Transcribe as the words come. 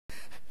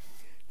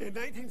In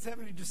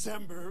 1970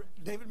 December,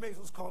 David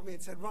Maysles called me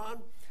and said,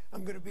 Ron,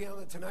 I'm going to be on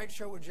the Tonight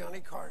Show with Johnny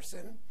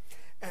Carson,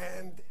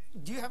 and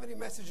do you have any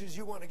messages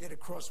you want to get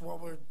across while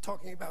we're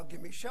talking about Give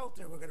Me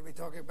Shelter? We're going to be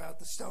talking about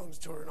the Stones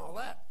tour and all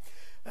that.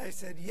 I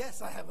said,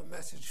 yes, I have a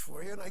message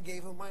for you, and I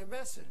gave him my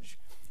message.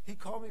 He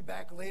called me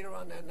back later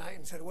on that night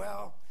and said,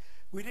 well,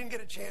 we didn't get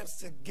a chance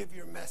to give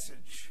your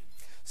message.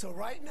 So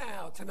right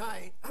now,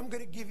 tonight, I'm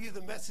going to give you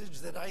the message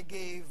that I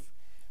gave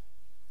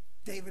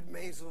David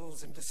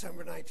Maysles in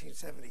December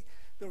 1970.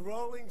 The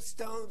Rolling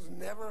Stones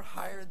never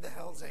hired the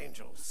Hells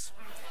Angels.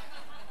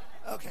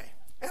 Okay,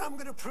 and I'm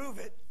going to prove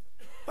it,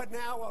 but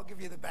now I'll give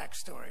you the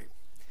backstory.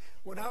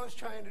 When I was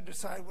trying to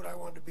decide what I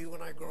wanted to be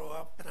when I grow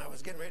up, and I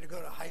was getting ready to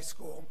go to high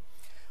school,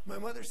 my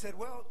mother said,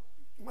 well,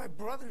 my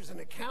brother's an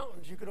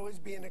accountant. You could always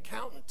be an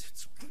accountant.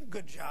 It's a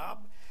good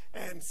job.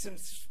 And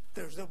since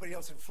there's nobody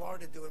else in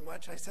Florida doing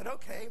much, I said,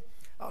 okay,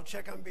 I'll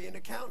check on being an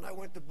accountant. I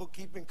went to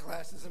bookkeeping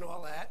classes and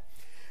all that.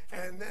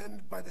 And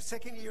then by the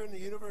second year in the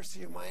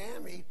University of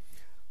Miami,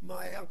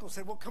 my uncle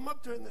said, well, come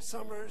up during the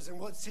summers and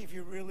let's see if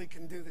you really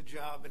can do the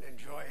job and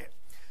enjoy it.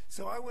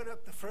 So I went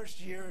up the first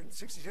year in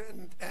 '62,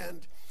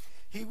 and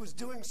he was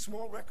doing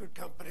small record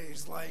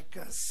companies like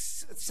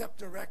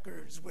Scepter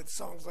Records with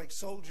songs like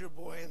Soldier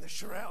Boy and the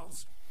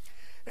Shirelles.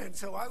 And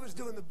so I was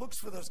doing the books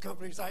for those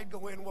companies. I'd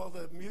go in while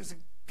the music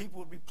people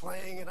would be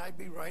playing, and I'd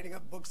be writing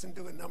up books and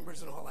doing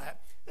numbers and all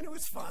that. And it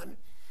was fun.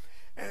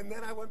 And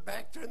then I went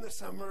back during the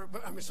summer,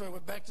 I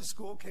went back to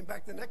school, came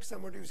back the next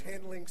summer, and he was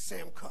handling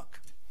Sam Cooke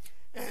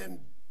and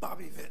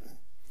Bobby Vinton.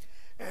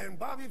 And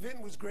Bobby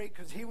Vinton was great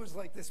because he was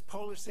like this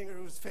Polish singer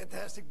who was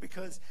fantastic,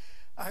 because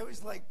I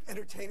always like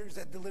entertainers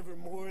that deliver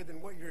more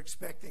than what you're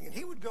expecting. And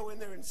he would go in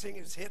there and sing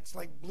his hits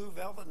like Blue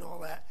Velvet and all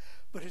that,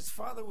 but his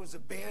father was a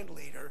band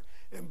leader,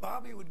 and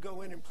Bobby would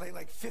go in and play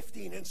like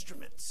 15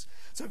 instruments.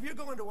 So if you're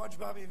going to watch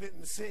Bobby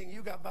Vinton sing,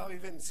 you got Bobby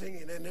Vinton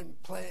singing and then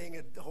playing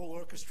a whole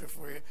orchestra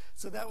for you.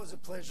 So that was a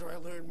pleasure. I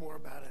learned more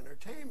about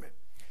entertainment.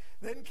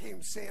 Then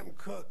came Sam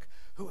Cooke,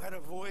 who had a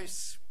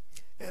voice,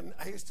 and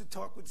I used to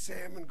talk with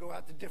Sam and go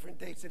out to different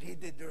dates that he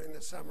did during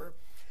the summer.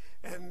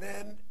 And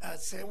then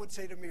Sam would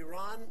say to me,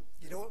 Ron,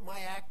 you know what my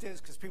act is?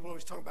 Because people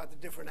always talk about the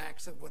different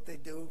acts of what they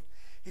do.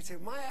 He'd say,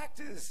 my act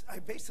is I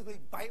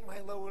basically bite my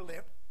lower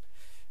lip,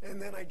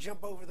 and then I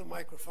jump over the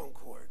microphone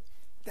cord.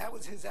 That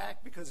was his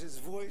act because his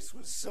voice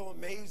was so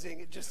amazing.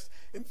 It just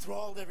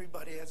enthralled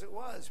everybody as it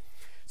was.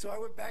 So I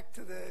went back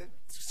to the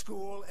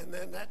school, and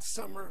then that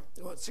summer,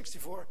 well, in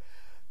 '64,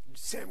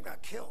 Sam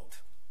got killed.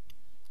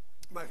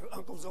 My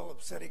uncle's all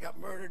upset he got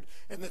murdered,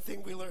 and the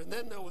thing we learned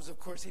then, though, was, of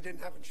course, he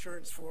didn't have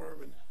insurance for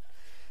him,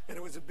 and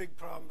it was a big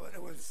problem. But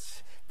it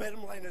was,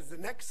 bottom line is, the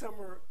next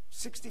summer,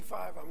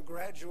 '65, I'm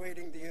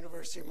graduating the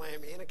University of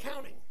Miami in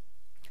accounting.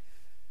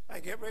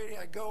 I get ready,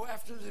 I go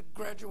after the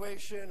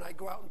graduation, I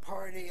go out and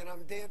party, and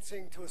I'm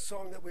dancing to a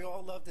song that we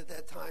all loved at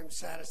that time,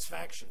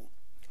 Satisfaction.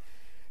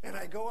 And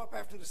I go up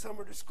after the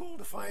summer to school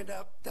to find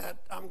out that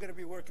I'm going to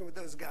be working with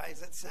those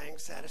guys that sang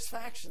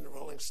Satisfaction, the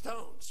Rolling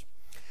Stones.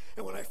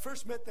 And when I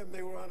first met them,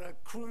 they were on a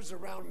cruise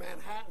around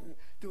Manhattan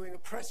doing a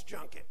press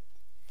junket.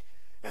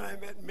 And I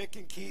met Mick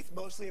and Keith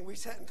mostly, and we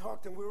sat and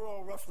talked, and we were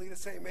all roughly the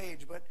same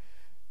age, but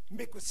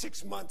Mick was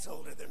 6 months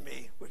older than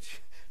me,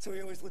 so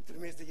he always looked at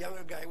me as the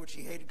younger guy, which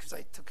he hated because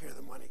I took care of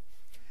the money.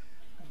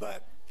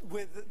 But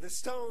with the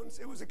Stones,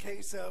 it was a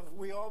case of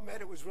we all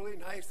met. It was really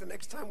nice. The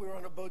next time we were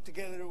on a boat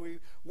together, we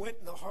went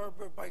in the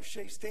harbor by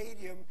Shea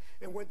Stadium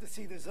and went to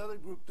see this other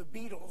group, the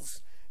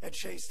Beatles, at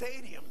Shea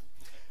Stadium.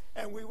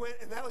 And we went,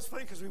 and that was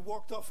funny because we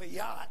walked off a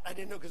yacht. I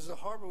didn't know because it was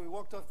a harbor. We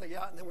walked off the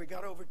yacht, and then we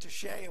got over to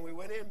Shea, and we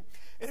went in,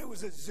 and it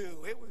was a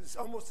zoo. It was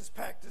almost as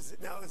packed as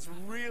it now. It was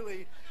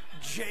really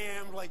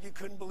jammed like you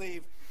couldn't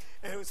believe.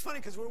 And it was funny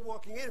because we were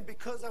walking in,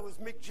 because I was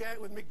with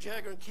Mick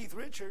Jagger and Keith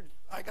Richards,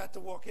 I got to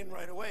walk in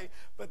right away.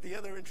 But the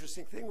other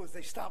interesting thing was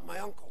they stopped my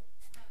uncle,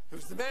 who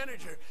was the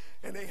manager,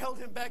 and they held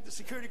him back. The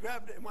security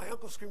grabbed it, and my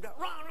uncle screamed out,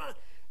 "Ron, Ron!"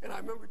 And I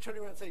remember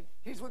turning around and saying,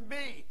 "He's with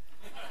me."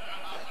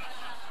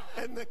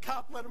 And the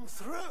cop let him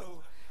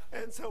through.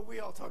 And so we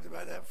all talked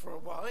about that for a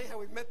while. Anyhow,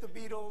 we met the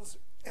Beatles,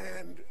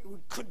 and we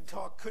couldn't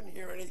talk, couldn't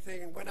hear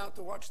anything, and went out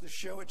to watch the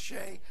show at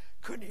Shea.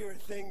 Couldn't hear a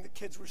thing. The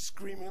kids were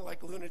screaming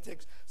like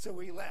lunatics, so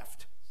we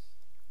left.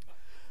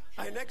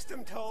 I next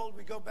am told,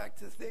 we go back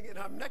to the thing, and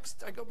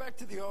I go back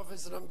to the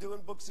office, and I'm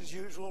doing books as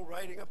usual,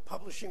 writing up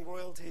publishing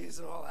royalties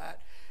and all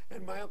that.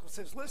 And my uncle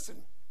says,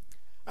 listen,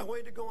 I want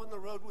you to go on the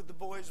road with the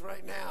boys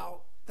right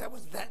now. That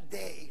was that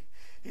day.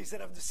 He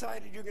said, I've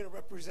decided you're going to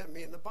represent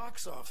me in the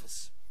box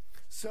office.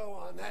 So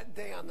on that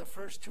day, on the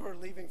first tour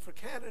leaving for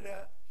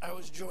Canada, I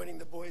was joining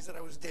the boys that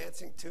I was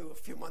dancing to a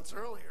few months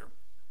earlier.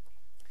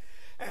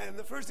 And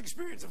the first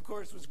experience, of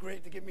course, was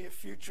great to give me a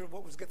future of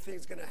what was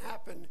things going to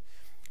happen,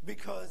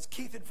 because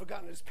Keith had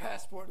forgotten his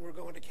passport and we're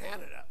going to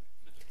Canada.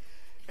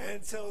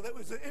 And so that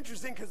was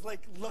interesting because,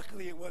 like,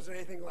 luckily it wasn't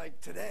anything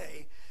like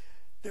today.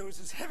 There was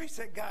this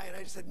heavyset guy, and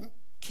I just said,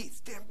 Keith,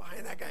 stand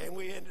behind that guy. And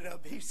we ended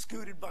up, he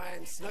scooted by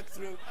and snuck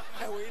through,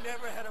 and we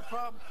never had a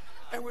problem.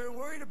 And we were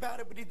worried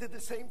about it, but he did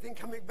the same thing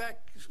coming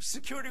back.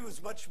 Security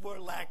was much more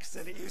lax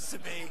than it used to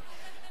be.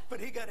 but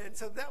he got in.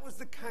 So that was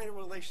the kind of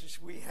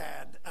relationship we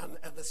had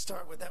at the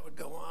start where that would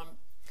go on.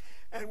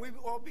 And we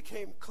all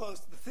became close.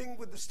 The thing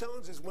with the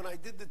Stones is when I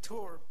did the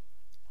tour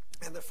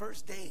and the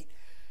first date,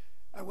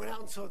 I went out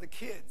and saw the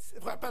kids.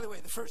 By the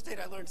way, the first date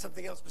I learned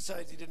something else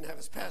besides he didn't have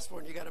his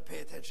passport and you got to pay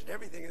attention to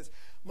everything is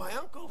my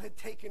uncle had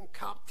taken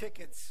comp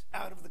tickets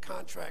out of the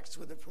contracts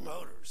with the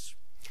promoters.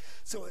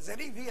 So as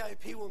any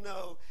VIP will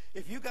know,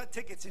 if you got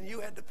tickets and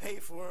you had to pay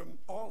for them,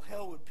 all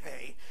hell would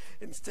pay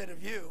instead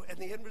of you. And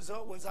the end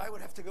result was I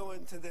would have to go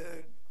into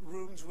the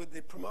rooms with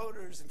the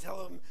promoters and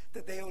tell them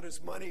that they owed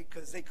us money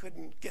because they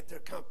couldn't get their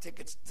comp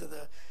tickets to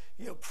the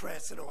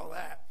press and all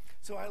that.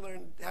 So I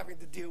learned having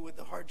to deal with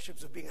the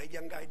hardships of being a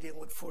young guy dealing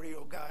with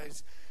 40-year-old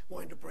guys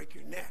wanting to break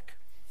your neck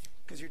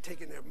because you're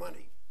taking their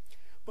money.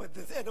 But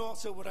and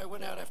also when I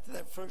went out after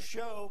that first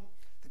show,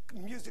 the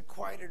music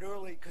quieted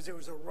early because there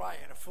was a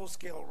riot, a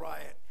full-scale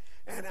riot.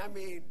 And I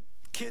mean,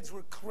 kids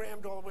were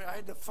crammed all the way. I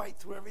had to fight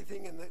through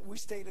everything, and we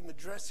stayed in the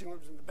dressing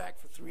rooms in the back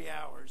for 3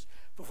 hours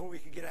before we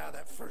could get out of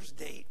that first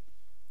date.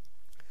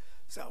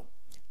 So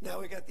now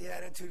we got the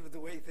attitude of the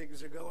way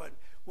things are going.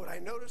 What I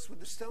noticed with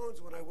the Stones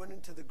when I went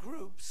into the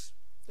groups,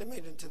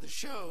 into the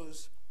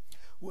shows,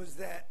 was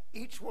that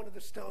each one of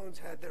the Stones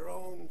had their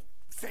own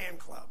fan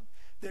club.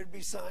 There'd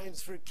be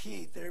signs for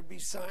Keith, there'd be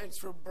signs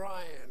for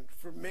Brian,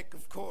 for Mick,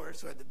 of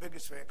course, who had the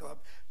biggest fan club,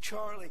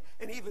 Charlie,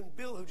 and even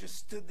Bill, who just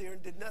stood there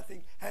and did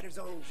nothing, had his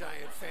own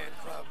giant fan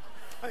club.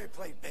 I mean, he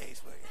played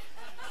bass,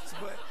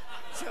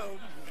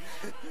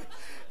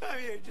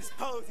 he just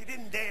posed, he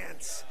didn't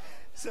dance.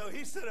 So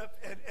he stood up,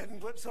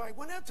 so I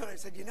went out to him and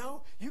I said,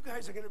 you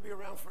guys are going to be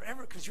around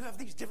forever because you have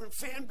these different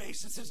fan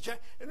bases.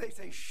 And they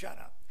say, shut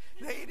up.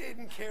 They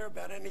didn't care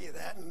about any of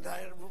that, and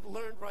I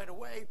learned right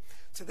away.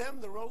 To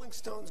them, the Rolling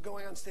Stones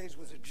going on stage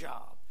was a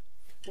job.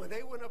 When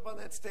they went up on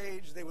that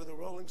stage, they were the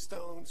Rolling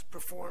Stones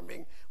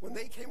performing. When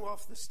they came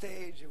off the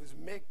stage, it was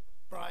Mick,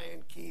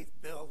 Brian, Keith,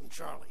 Bill, and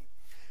Charlie.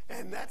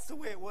 And that's the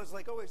way it was,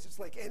 like always. It's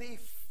like any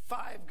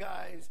 5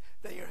 guys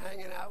that you're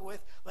hanging out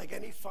with, like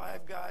any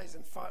 5 guys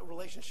in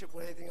relationship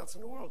with anything else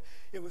in the world.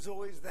 It was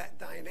always that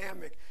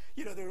dynamic.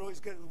 There were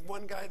always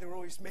one guy they were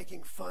always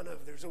making fun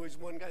of. There's always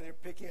one guy they're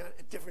picking on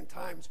at different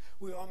times.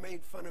 We all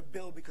made fun of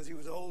Bill because he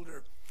was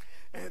older.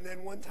 And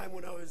then one time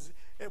when I was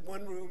at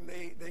one room,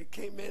 they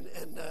came in,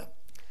 and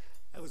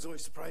it was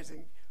always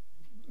surprising.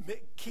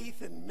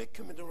 Keith and Mick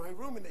come into my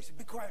room, and they said,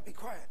 be quiet, be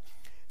quiet.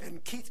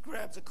 And Keith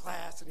grabs a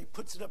glass and he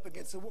puts it up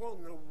against the wall.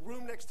 And the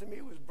room next to me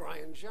was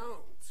Brian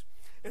Jones.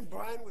 And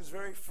Brian was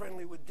very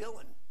friendly with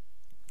Dylan.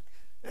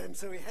 And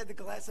so he had the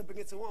glass up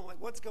against the wall. I'm like,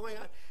 what's going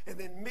on? And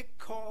then Mick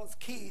calls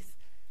Keith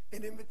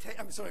and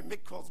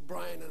Mick calls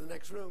Brian in the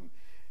next room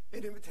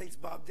and imitates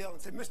Bob Dylan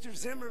and said, Mr.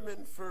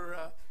 Zimmerman for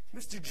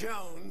Mr.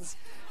 Jones.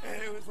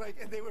 And it was like,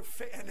 and they were,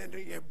 and then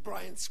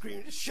Brian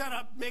screamed, shut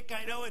up, Mick,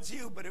 I know it's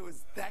you. But it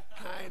was that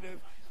kind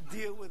of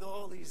deal with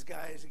all these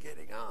guys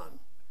getting on.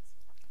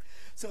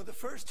 So the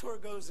first tour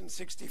goes in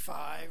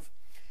 '65,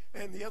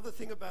 and the other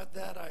thing about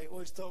that I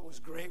always thought was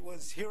great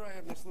was here I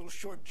am, this little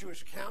short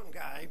Jewish accountant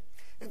guy,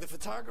 and the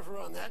photographer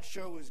on that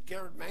show was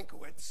Gerard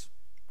Mankiewicz,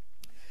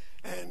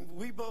 and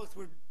we both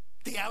were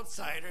the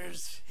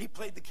outsiders. He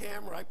played the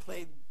camera, I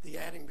played the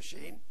adding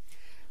machine,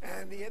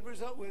 and the end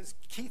result was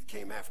Keith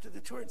came after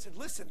the tour and said,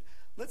 listen,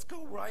 let's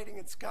go riding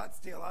in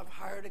Scottsdale. I've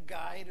hired a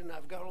guide, and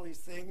I've got all these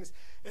things,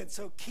 and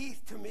so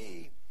Keith, to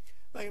me,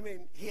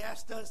 he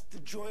asked us to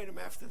join him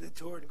after the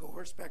tour to go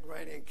horseback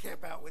riding and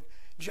camp out with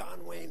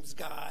John Wayne's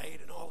guide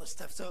and all this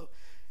stuff. So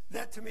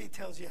that, to me,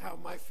 tells you how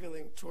my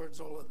feeling towards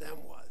all of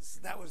them was.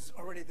 That was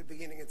already at the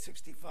beginning in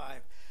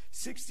 '65.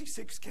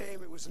 '66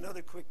 came. It was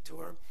another quick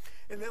tour.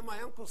 And then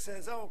my uncle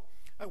says,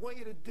 I want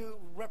you to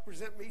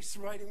represent me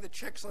writing the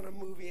checks on a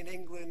movie in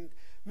England.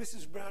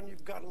 Mrs. Brown,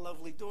 you've got a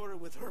lovely daughter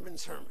with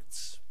Herman's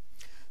Hermits.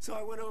 So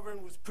I went over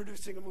and was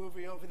producing a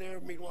movie over there,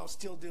 meanwhile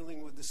still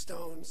dealing with the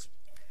Stones.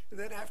 And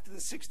then after the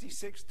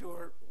 '66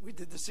 tour, we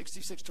did the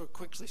 '66 tour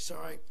quickly,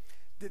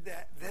 did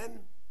that.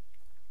 Then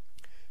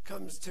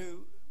comes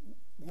to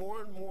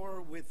more and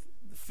more with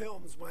the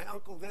films. My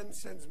uncle then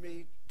sends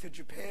me to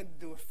Japan to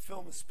do a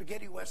film, a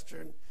spaghetti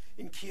western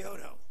in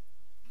Kyoto.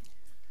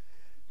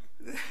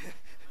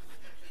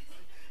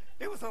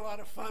 It was a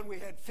lot of fun. We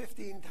had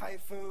 15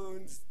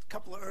 typhoons, a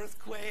couple of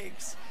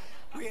earthquakes.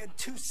 We had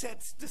 2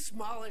 sets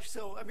demolished.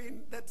 So,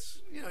 that's,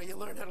 you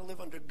learn how to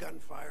live under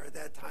gunfire at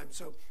that time.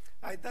 So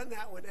I'd done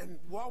that one, and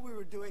while we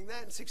were doing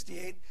that in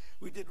 '68,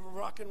 we did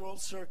Rock and Roll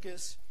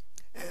Circus,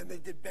 and they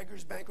did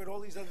Beggar's Banquet, all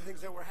these other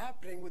things that were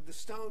happening with the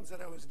Stones that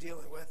I was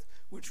dealing with,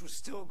 which was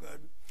still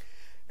good.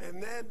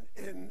 And then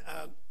in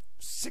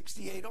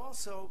 '68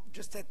 also,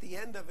 just at the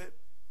end of it,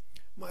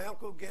 my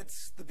uncle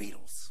gets the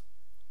Beatles,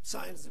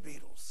 signs the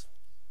Beatles.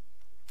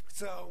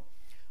 So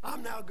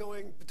I'm now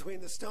going between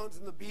the Stones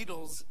and the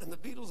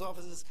Beatles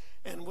offices,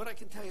 and what I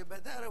can tell you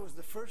about that, it was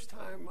the first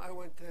time I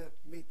went to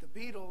meet the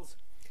Beatles.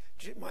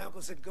 My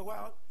uncle said, go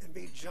out and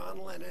meet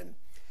John Lennon.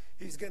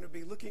 He's going to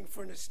be looking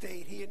for an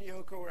estate. He and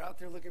Yoko were out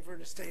there looking for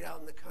an estate out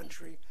in the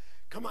country.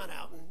 Come on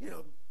out and,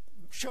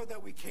 show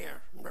that we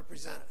care and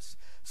represent us.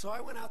 So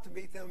I went out to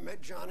meet them,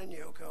 met John and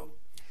Yoko.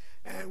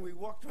 And we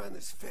walked around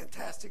this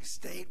fantastic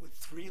estate with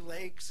 3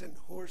 lakes and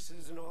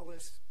horses and all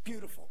this.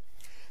 Beautiful.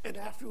 And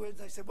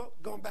afterwards, I said, well,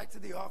 going back to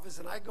the office,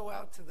 and I go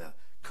out to the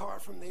car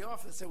from the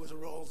office. It was a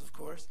Rolls, of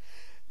course.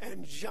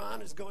 And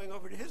John is going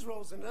over to his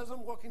Rolls, and as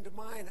I'm walking to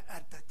mine,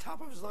 at the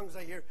top of his lungs,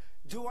 I hear,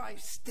 "Do I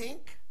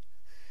stink?"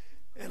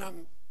 And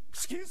I'm,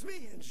 "Excuse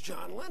me?" And it's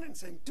John Lennon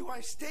saying, "Do I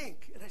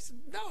stink?" And I said,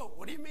 "No,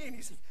 what do you mean?"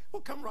 He said,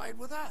 "Well, come ride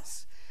with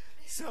us."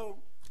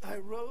 So I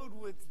rode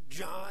with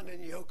John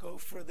and Yoko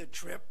for the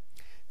trip.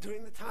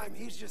 During the time,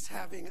 he's just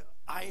having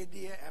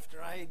idea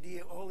after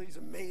idea, all these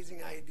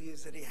amazing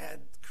ideas that he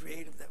had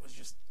creative that was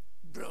just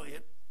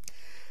brilliant.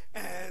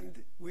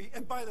 And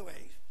by the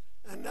way,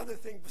 another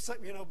thing,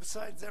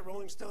 besides that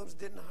Rolling Stones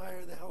didn't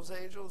hire the Hells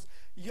Angels,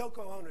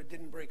 Yoko Ono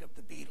didn't break up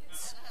the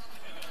Beatles.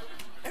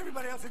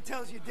 Everybody else that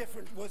tells you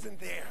different wasn't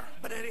there.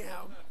 But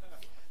anyhow,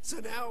 so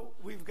now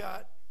we've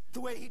got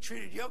the way he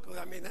treated Yoko.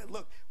 I mean,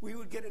 look, we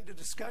would get into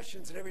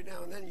discussions, and every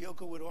now and then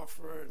Yoko would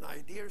offer an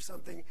idea or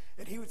something,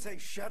 and he would say,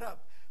 "Shut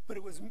up." But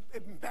it was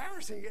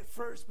embarrassing at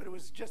first, but it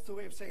was just a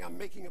way of saying, "I'm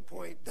making a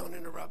point, don't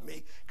interrupt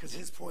me," because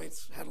his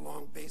points had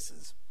long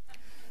bases.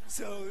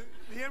 So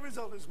the end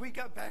result is we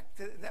got back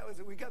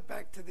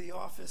to the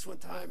office one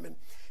time, and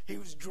he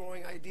was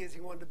drawing ideas. He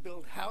wanted to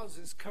build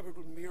houses covered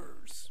with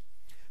mirrors.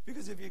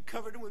 Because if you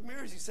covered them with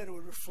mirrors, he said it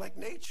would reflect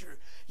nature.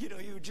 You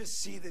would just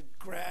see the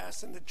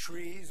grass and the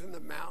trees and the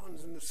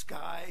mountains and the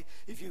sky.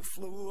 If you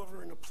flew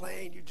over in a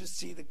plane, you'd just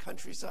see the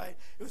countryside.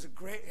 It was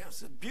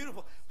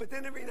beautiful. But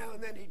then every now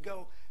and then he'd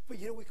go, "But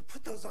we could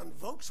put those on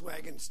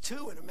Volkswagens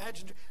too, and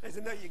imagine." I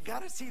said, "No, you got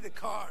to see the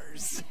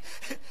cars."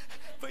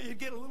 But you'd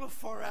get a little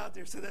far out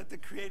there so that the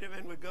creative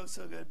end would go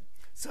so good.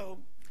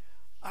 So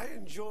I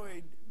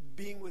enjoyed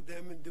being with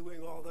them and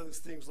doing all those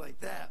things like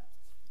that.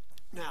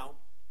 Now,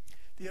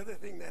 the other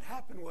thing that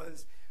happened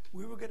was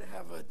we were going to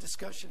have a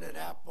discussion at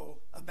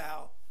Apple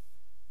about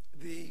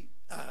they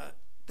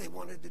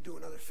wanted to do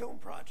another film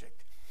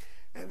project.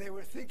 And they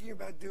were thinking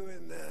about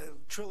doing the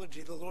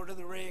trilogy, The Lord of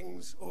the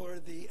Rings, or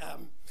the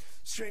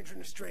Stranger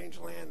in a Strange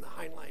Land, the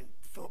Heinlein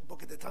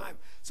book at the time.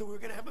 So we were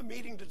going to have a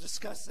meeting to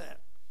discuss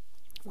that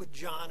with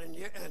John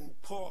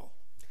and Paul.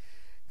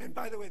 And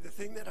by the way, the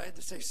thing that I had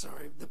to say,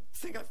 the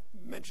thing I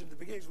mentioned at the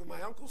beginning is when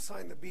my uncle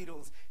signed the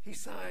Beatles, he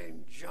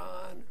signed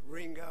John,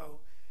 Ringo,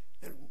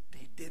 and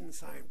he didn't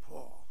sign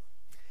Paul.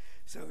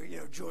 So,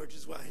 George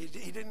as well. He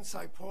didn't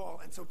sign Paul.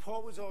 And so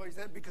Paul was always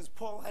there because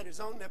Paul had his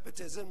own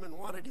nepotism and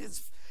wanted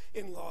his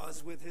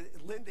in-laws with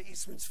Linda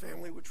Eastman's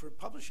family, which were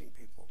publishing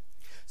people.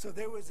 So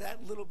there was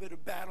that little bit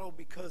of battle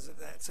because of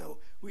that. So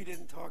we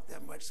didn't talk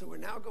that much. So we're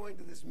now going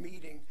to this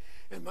meeting.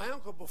 And my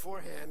uncle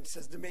beforehand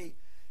says to me,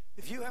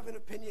 "If you have an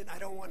opinion, I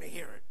don't want to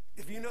hear it.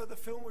 If you know the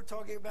film we're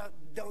talking about,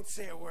 don't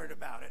say a word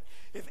about it.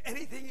 If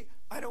anything,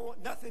 I don't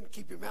want nothing.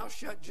 Keep your mouth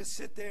shut. Just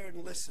sit there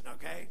and listen,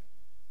 okay?"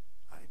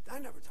 I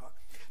never talk.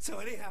 So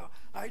anyhow,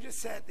 I just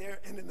sat there,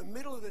 and in the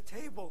middle of the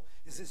table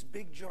is this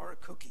big jar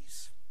of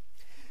cookies.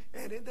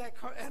 And in that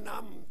car, and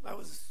I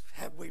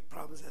had weight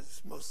problems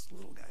as most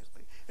little guys.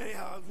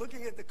 Anyhow, I was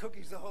looking at the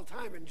cookies the whole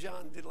time, and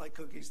John did like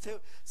cookies too.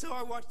 So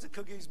I watched the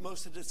cookies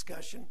most of the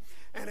discussion.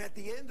 And at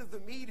the end of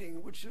the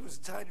meeting, which it was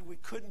decided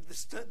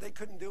they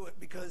couldn't do it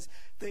because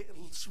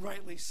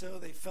rightly so,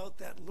 they felt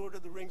that Lord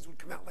of the Rings would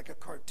come out like a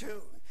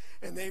cartoon.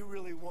 And they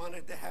really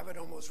wanted to have it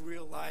almost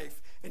real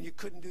life, and you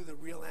couldn't do the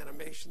real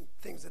animation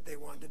things that they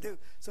wanted to do.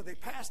 So they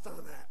passed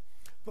on that.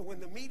 But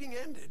when the meeting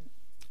ended,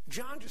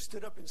 John just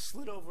stood up and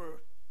slid over a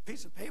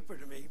piece of paper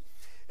to me.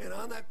 And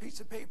on that piece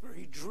of paper,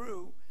 he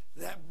drew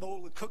that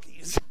bowl of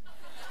cookies.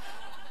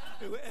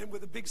 And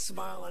with a big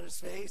smile on his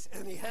face.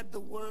 And he had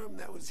the worm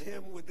that was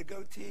him with the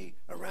goatee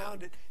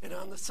around it. And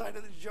on the side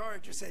of the jar,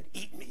 it just said,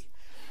 "Eat me."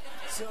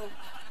 So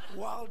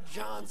while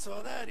John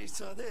saw that, he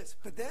saw this.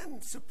 But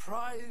then,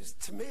 surprise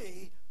to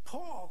me,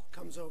 Paul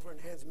comes over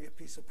and hands me a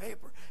piece of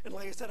paper. And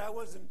like I said, I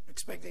wasn't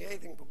expecting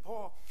anything from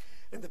Paul.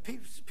 And the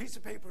piece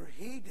of paper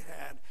he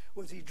had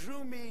was he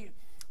drew me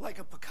like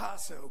a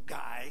Picasso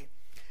guy.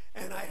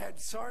 And I had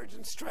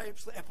sergeant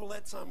stripes,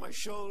 epaulets on my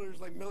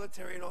shoulders, like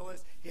military and all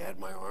this. He had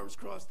my arms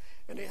crossed,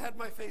 and he had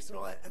my face and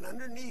all that. And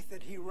underneath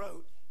it, he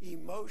wrote,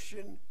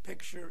 "Emotion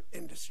Picture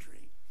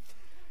Industry."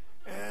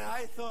 And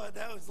I thought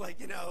that was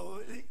like,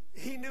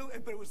 he knew,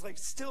 but it was like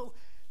still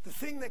the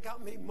thing that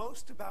got me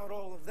most about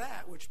all of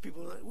that,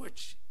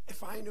 which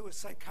if I knew a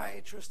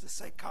psychiatrist, a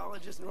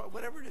psychologist,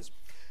 whatever it is,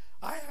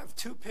 I have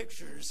 2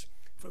 pictures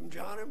from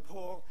John and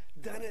Paul,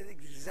 done at the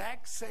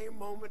exact same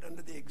moment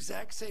under the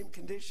exact same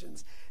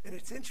conditions. And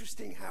it's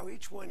interesting how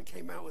each one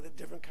came out with a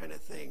different kind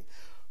of thing.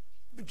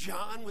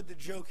 John with the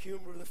joke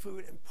humor of the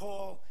food, and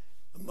Paul,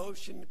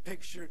 emotion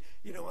picture,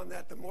 on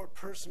that, the more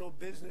personal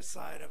business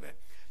side of it.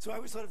 So I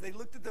always thought if they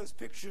looked at those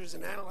pictures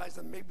and analyzed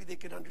them, maybe they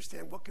could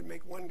understand what can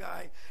make one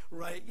guy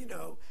write,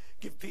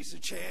 give peace a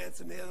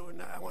chance, and the other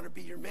one, "I want to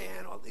be your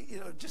man." All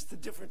the, just the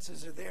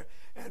differences are there.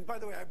 And by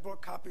the way, I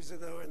brought copies of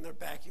those in their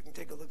back. You can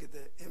take a look at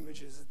the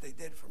images that they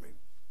did for me.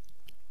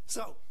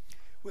 So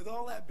with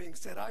all that being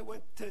said, I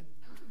went to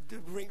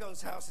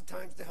Ringo's house at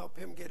times to help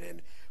him get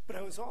in, but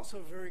I was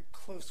also very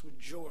close with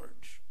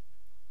George.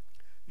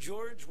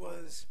 George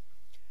was,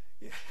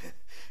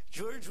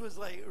 George was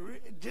like,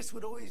 just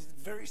would always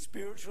very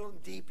spiritual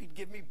and deep. He'd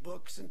give me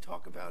books and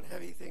talk about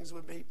heavy things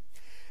with me.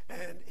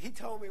 And he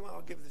told me, well,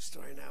 I'll give the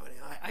story now.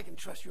 Anyhow, I can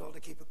trust you all to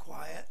keep it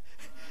quiet.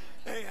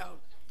 Anyhow,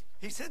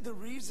 he said the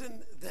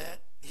reason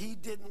that he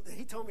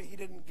told me he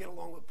didn't get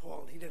along with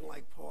Paul, and he didn't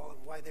like Paul,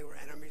 and why they were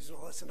enemies and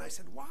all this. And I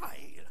said,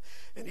 why?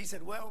 And he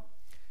said, well,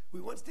 we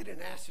once did an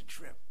acid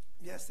trip.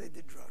 Yes, they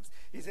did drugs.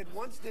 He said,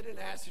 once did an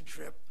acid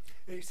trip,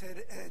 and he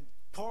said,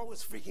 Paul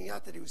was freaking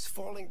out that he was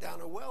falling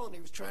down a well, and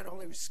he was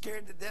he was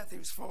scared to death he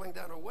was falling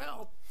down a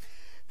well.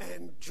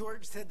 And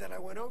George said that I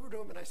went over to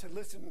him and I said,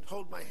 listen,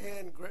 hold my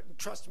hand,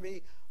 trust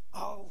me,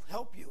 I'll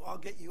help you, I'll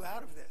get you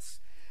out of this.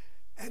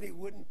 And he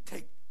wouldn't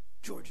take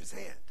George's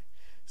hand.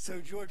 So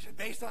George said,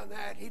 based on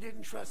that, he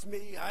didn't trust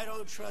me, I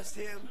don't trust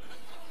him.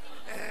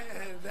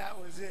 And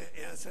that was it.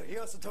 Yeah, so he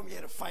also told me he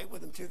had a fight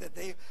with him too, that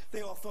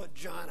they all thought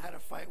John had a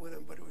fight with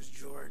him, but it was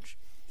George.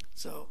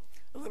 So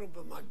a little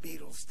bit of my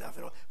Beatles stuff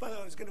and all. By the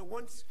way, I was going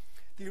to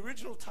the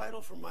original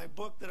title for my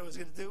book that I was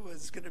going to do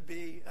was going to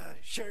be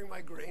Sharing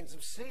My Grains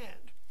of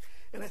Sand.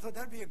 And I thought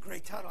that'd be a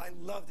great title. I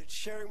loved it,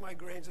 Sharing My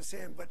Grains of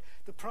Sand. But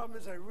the problem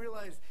is I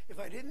realized if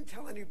I didn't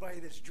tell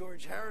anybody this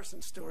George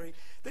Harrison story,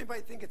 they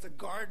might think it's a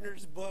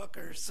gardener's book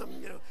or some,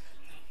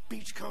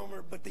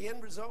 beachcomber. But the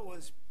end result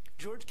was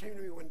George came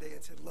to me one day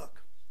and said,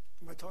 look,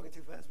 am I talking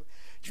too fast?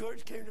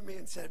 George came to me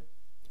and said,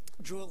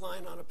 drew a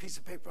line on a piece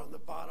of paper on the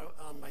bottom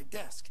on my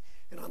desk.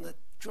 And on the,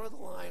 draw the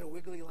line, a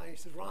wiggly line. He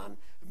said, Ron,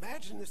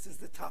 imagine this is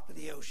the top of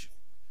the ocean.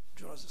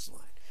 Draws this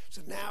line.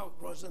 So now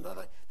draws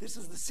another, this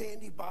is the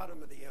sandy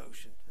bottom of the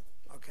ocean,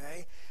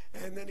 okay?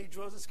 And then he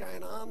draws this guy,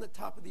 and on the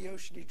top of the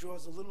ocean, he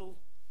draws a little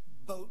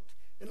boat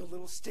and a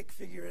little stick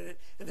figure in it,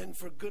 and then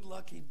for good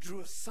luck, he drew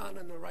a sun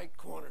in the right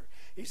corner.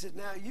 He said,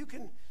 now you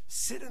can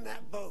sit in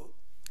that boat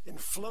and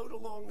float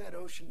along that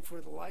ocean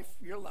for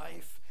your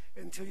life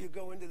until you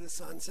go into the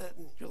sunset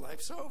and your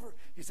life's over.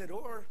 He said,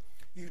 or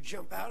you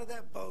jump out of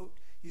that boat,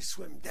 you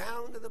swim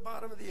down to the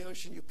bottom of the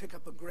ocean, you pick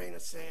up a grain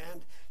of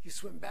sand, you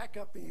swim back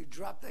up and you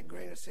drop that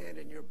grain of sand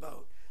in your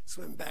boat.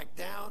 Swim back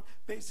down.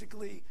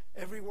 Basically,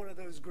 every one of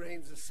those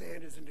grains of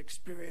sand is an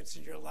experience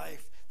in your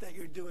life that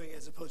you're doing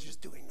as opposed to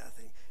just doing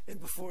nothing.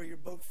 And before your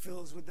boat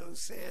fills with those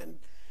sand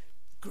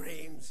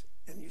grains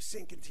and you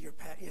sink into your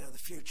the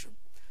future.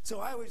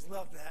 So I always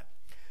loved that.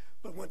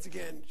 But once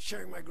again,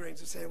 sharing my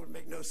grains of sand would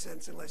make no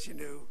sense unless you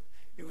knew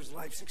it was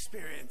life's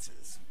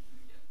experiences.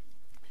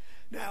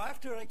 Now,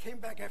 after I came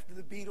back after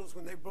the Beatles,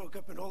 when they broke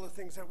up and all the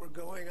things that were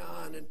going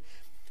on, and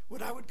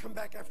when I would come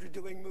back after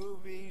doing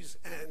movies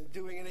and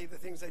doing any of the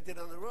things I did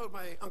on the road,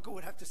 my uncle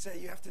would have to say,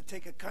 you have to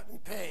take a cut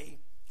and pay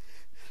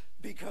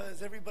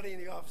because everybody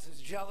in the office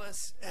is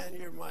jealous and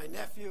you're my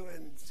nephew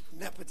and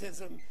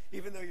nepotism,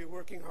 even though you're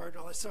working hard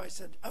and all that. So I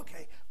said,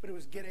 okay, but it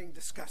was getting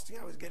disgusting.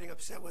 I was getting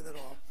upset with it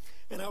all.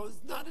 And I was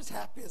not as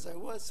happy as I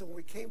was. So when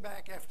we came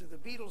back after the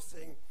Beatles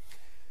thing,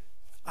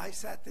 I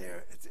sat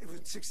there, it was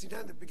in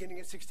 69, the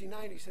beginning of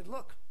 69, he said,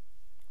 look,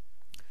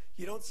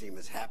 you don't seem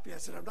as happy. I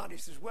said, I'm not. He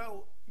says,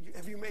 well,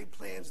 have you made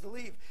plans to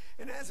leave?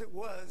 And as it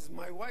was,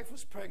 my wife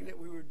was pregnant,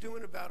 we were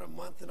doing about a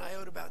month, and I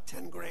owed about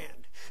 10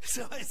 grand.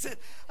 So I said,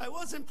 I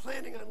wasn't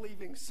planning on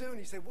leaving soon.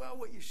 He said, well,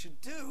 what you should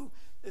do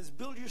is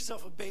build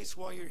yourself a base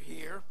while you're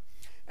here,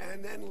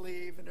 and then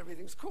leave, and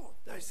everything's cool.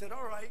 And I said,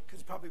 all right,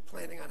 because probably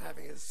planning on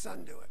having his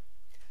son do it.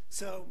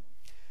 So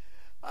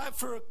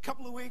for a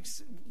couple of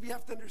weeks, you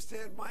have to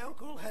understand, my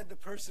uncle had the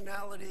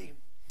personality.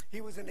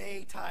 He was an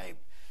A-type,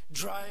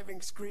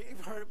 driving, screaming.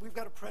 We've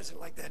got a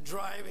president like that,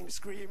 driving,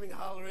 screaming,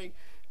 hollering,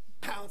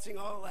 pouncing,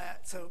 all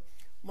that. So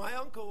my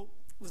uncle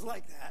was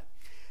like that.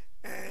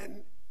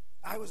 And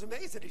I was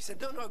amazed that he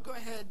said, no, go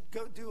ahead,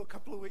 go do a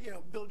couple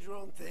of, build your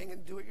own thing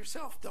and do it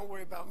yourself. Don't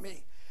worry about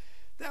me.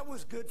 That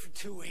was good for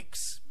 2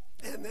 weeks.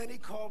 And then he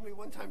called me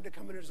one time to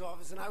come in his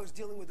office, and I was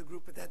dealing with a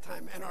group at that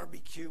time,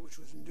 NRBQ, which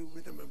was New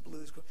Rhythm and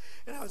Blues,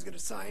 and I was going to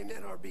sign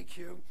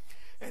NRBQ,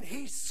 and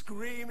he's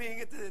screaming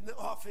in the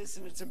office,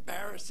 and it's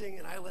embarrassing,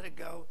 and I let it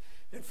go.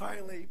 And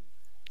finally,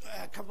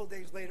 a couple of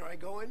days later, I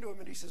go into him,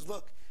 and he says,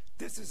 look,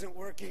 this isn't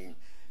working.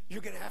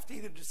 You're going to have to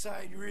either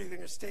decide you're either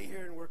going to stay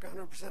here and work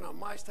 100% on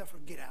my stuff or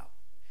get out.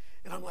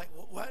 And I'm like,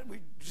 well, what? We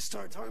just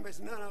started talking about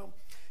it. I said, no,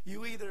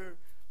 you either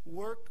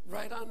work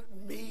right on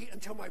me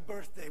until my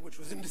birthday, which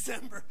was in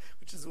December,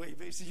 which is the way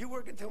he said, you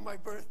work until my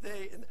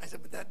birthday. And I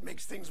said, but that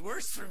makes things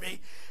worse for me.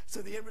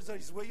 So the end result,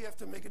 he said, well, you have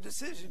to make a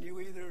decision. You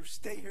either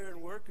stay here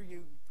and work or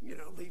you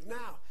leave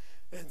now.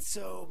 And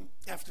so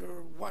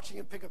after watching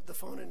him pick up the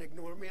phone and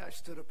ignore me, I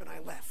stood up and I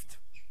left.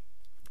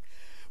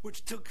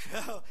 Which took,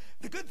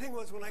 the good thing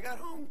was when I got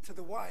home to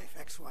the wife,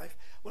 ex-wife,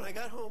 when I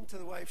got home to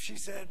the wife, she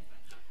said,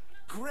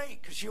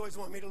 great, because she always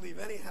wanted me to leave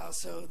anyhow,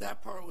 so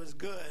that part was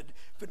good.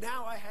 But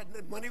now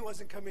the money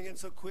wasn't coming in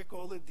so quick,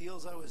 all the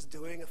deals I was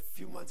doing a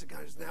few months ago,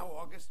 it's now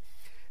August,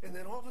 and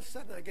then all of a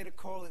sudden I get a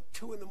call at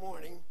 2 in the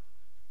morning,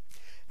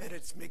 and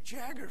it's Mick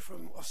Jagger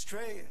from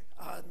Australia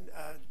on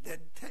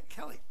Dead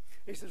Kelly.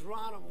 He says,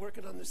 Ron, I'm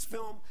working on this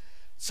film,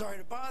 sorry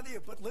to bother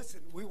you, but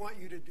listen, we want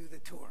you to do the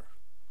tour.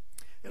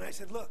 And I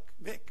said, look,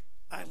 Mick,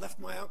 I left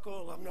my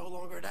uncle, I'm no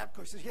longer at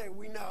APCO. He says, yeah,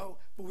 we know,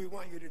 but we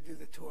want you to do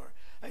the tour.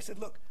 I said,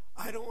 look,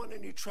 I don't want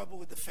any trouble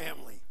with the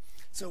family.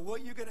 So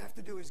what you're going to have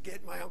to do is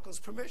get my uncle's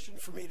permission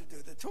for me to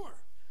do the tour.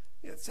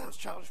 You know, it sounds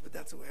childish, but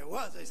that's the way it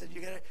was. I said,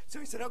 you got to. So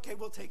he said, okay,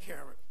 we'll take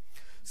care of it.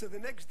 So the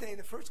next day,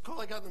 the first call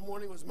I got in the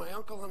morning was my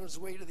uncle on his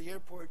way to the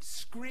airport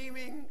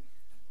screaming.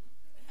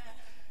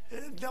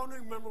 I don't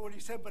remember what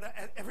he said, but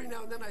every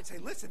now and then I'd say,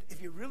 listen,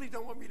 if you really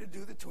don't want me to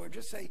do the tour,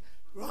 just say,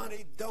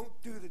 Ronnie, don't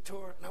do the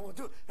tour, and I won't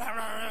do it.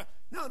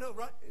 No,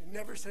 Ron,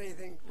 never said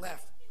anything,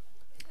 laughed.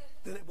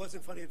 Then it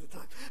wasn't funny at the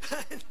time.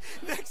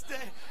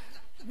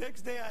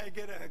 Next day I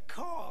get a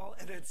call,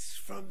 and it's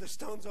from the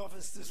Stones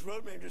office, this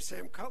road manager,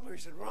 Sam Cutler.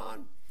 He said,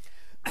 Ron,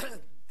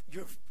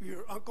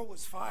 your uncle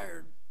was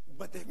fired,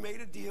 but they've made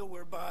a deal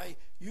whereby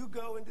you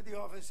go into the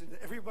office and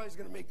everybody's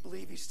going to make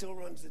believe he still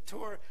runs the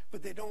tour,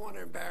 but they don't want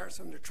to embarrass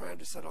him. They're trying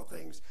to settle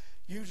things.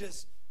 You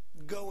just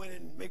go in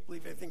and make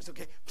believe everything's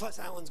okay. Plus,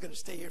 Alan's going to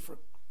stay here for a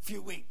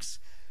few weeks.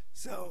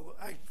 So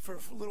for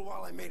a little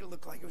while, I made it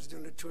look like I was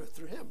doing a tour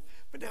through him.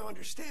 But now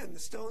understand, the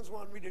Stones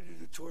wanted me to do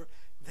the tour.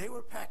 They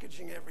were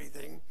packaging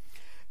everything.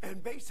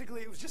 And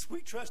basically, it was just,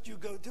 we trust you,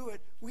 go do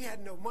it. We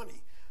had no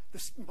money.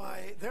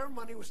 Their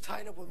money was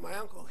tied up with my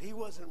uncle. He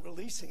wasn't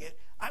releasing it.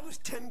 I was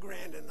 10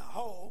 grand in the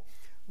hole.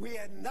 We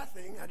had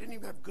nothing. I didn't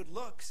even have good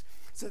looks.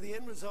 So the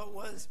end result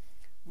was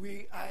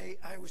I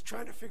was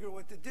trying to figure out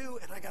what to do,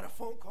 and I got a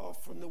phone call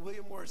from the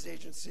William Morris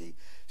agency,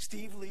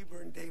 Steve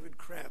Lieber and David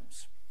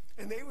Krebs.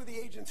 And they were the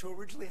agents who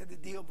originally had the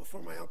deal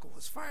before my uncle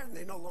was fired, and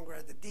they no longer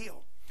had the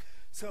deal.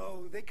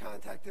 So they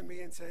contacted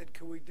me and said,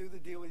 can we do the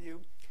deal with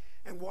you?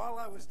 And while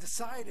I was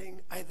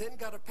deciding, I then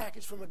got a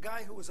package from a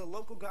guy who was a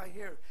local guy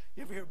here.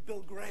 You ever hear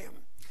Bill Graham?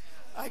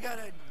 I got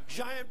a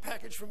giant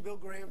package from Bill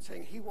Graham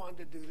saying he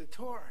wanted to do the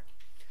tour.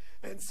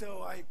 And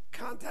so I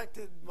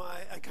contacted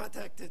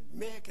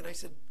Mick, and I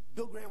said,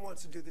 Bill Graham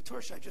wants to do the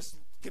tour. Should I just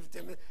give it to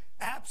him?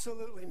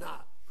 Absolutely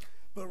not.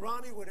 But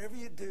Ronnie, whatever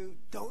you do,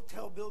 don't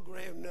tell Bill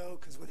Graham no,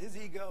 because with his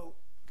ego,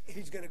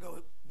 he's going to go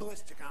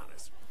ballistic on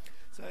us.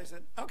 So I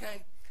said,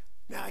 okay.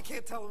 Now, I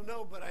can't tell him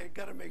no, but I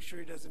got to make sure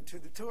he doesn't do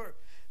the tour.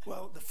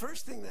 Well, the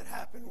first thing that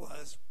happened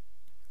was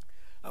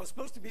I was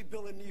supposed to be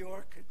Bill in New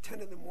York at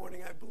 10 in the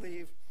morning, I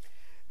believe.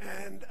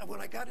 And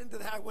when I got into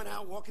that, I went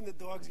out walking the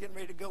dogs, getting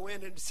ready to go in,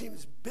 and it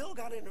seems Bill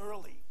got in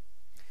early.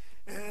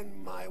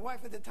 And my wife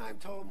at the time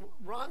told him,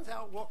 Ron's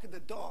out walking the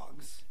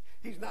dogs.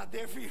 He's not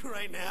there for you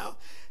right now.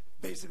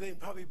 Basically, and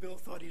probably Bill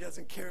thought he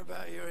doesn't care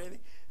about you or anything.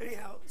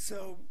 Anyhow,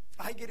 so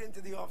I get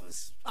into the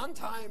office on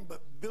time,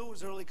 but Bill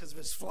was early because of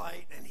his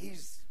flight, and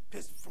he's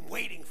pissed from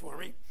waiting for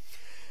me.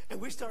 And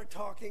we start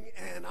talking,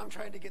 and I'm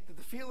trying to get to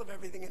the feel of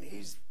everything, and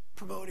he's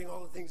promoting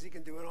all the things he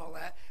can do and all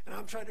that. And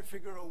I'm trying to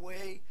figure a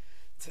way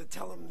to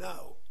tell him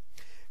no.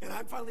 And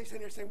I'm finally sitting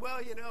there saying,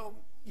 well, you know,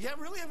 you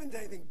really haven't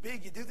done anything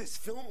big. You do this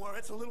film where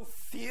it's a little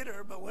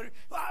theater, but what?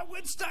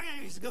 Woodstock,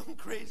 he's going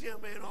crazy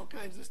on me and all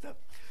kinds of stuff.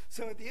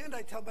 So at the end,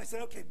 I tell him, I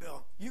said, okay,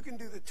 Bill, you can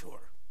do the tour.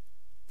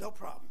 No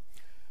problem.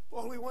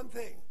 Only one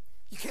thing.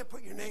 You can't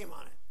put your name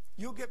on it.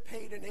 You'll get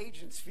paid an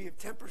agent's fee of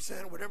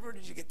 10%, whatever it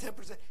is, you get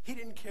 10%. He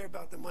didn't care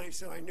about the money,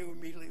 so I knew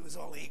immediately it was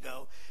all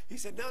ego. He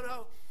said,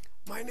 no,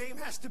 my name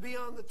has to be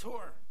on the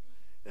tour.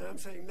 And I'm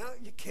saying, no,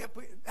 you can't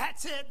put,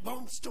 that's it.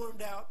 Boom,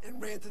 stormed out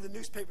and ran to the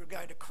newspaper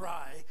guy to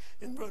cry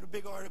and wrote a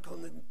big article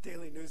in the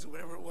Daily News or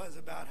whatever it was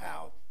about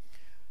how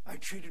I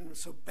treated him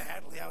so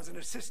badly. I was an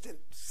assistant,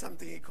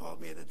 something he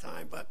called me at the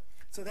time. But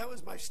so that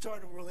was my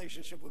start of a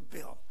relationship with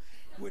Bill,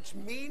 which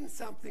means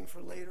something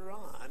for later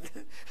on.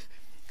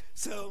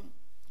 So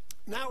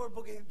now we're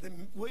booking, the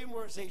William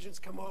Morris agents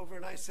come over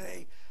and I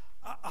say,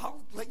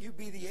 I'll let you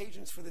be the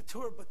agents for the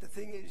tour, but the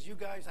thing is, you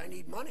guys, I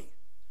need money.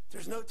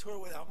 There's no tour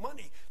without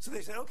money. So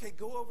they said, okay,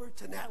 go over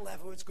to Nat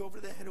Levowitz, go over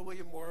to the head of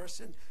William Morris,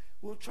 and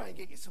we'll try and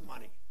get you some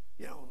money,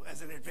 you know,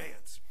 as an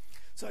advance.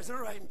 So I said,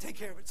 all right, and take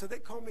care of it. So they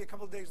called me a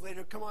couple of days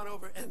later, come on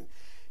over. And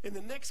in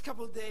the next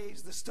couple of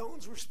days, the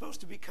Stones were supposed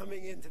to be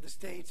coming into the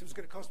States. It was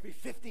going to cost me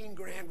 15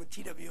 grand with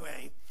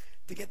TWA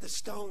to get the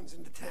Stones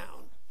into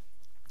town.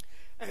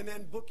 And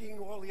then booking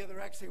all the other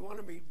acts they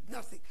wanted me,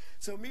 nothing.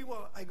 So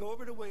meanwhile, I go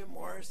over to William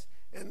Morris,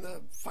 and the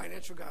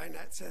financial guy,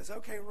 Nat, says,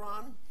 okay,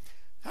 Ron,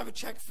 have a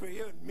check for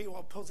you. And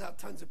meanwhile, pulls out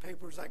tons of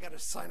papers I got to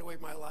sign away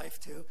my life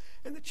to.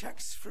 And the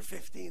check's for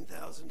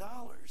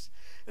 $15,000.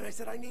 And I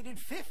said, I needed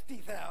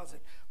 $50,000.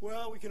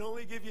 Well, we can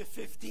only give you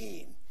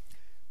 15.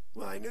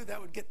 Well, I knew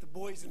that would get the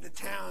boys into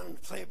town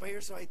and play it by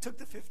ear. So I took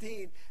the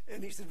 15,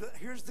 and he said,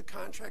 here's the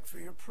contract for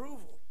your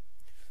approval.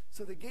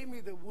 So they gave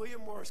me the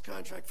William Morris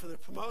contract for the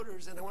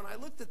promoters. And when I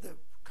looked at the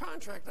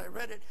contract, I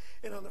read it,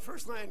 and on the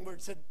first line where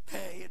it said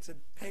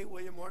pay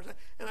William Morris,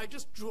 and I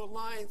just drew a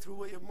line through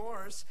William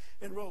Morris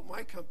and wrote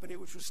my company,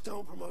 which was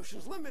Stone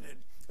Promotions Limited,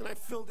 and I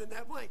filled in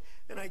that blank,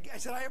 and I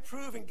said I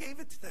approve and gave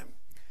it to them.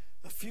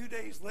 A few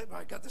days later,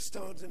 I got the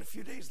Stones, and a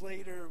few days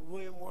later,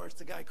 William Morris,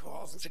 the guy,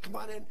 calls and said, come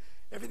on in,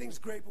 everything's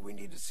great, but we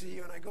need to see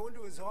you. And I go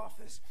into his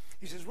office.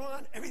 He says,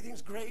 Ron,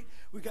 everything's great.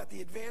 We got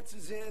the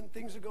advances in.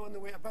 Things are going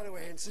the way. By the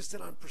way, I insisted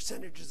on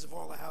percentages of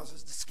all the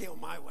houses to scale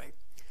my way.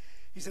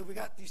 He said, we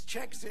got these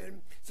checks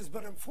in. He says,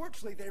 but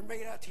unfortunately, they're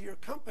made out to your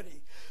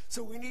company.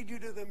 So we need you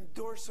to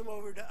endorse them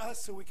over to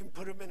us so we can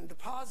put them in a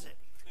deposit.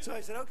 So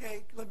I said,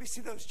 okay, let me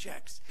see those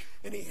checks.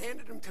 And he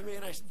handed them to me,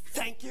 and I said,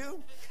 thank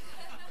you.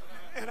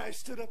 And I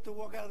stood up to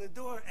walk out the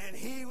door, and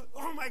he,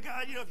 oh my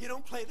God, you know, if you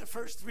don't play the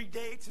first 3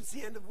 dates, it's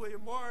the end of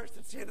William Morris,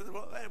 it's the end of the,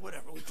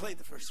 whatever. We played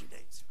the first 3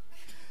 dates.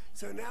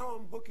 So now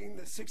I'm booking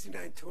the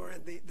 69 tour,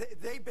 and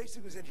they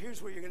basically said,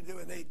 here's what you're going to do,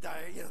 and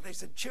they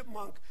said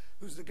Chipmunk,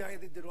 who's the guy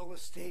that did all the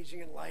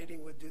staging and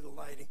lighting, would do the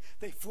lighting.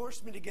 They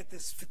forced me to get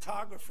this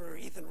photographer,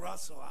 Ethan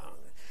Russell, on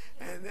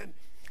it. And then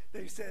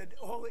they said,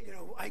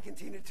 Ike and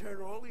Tina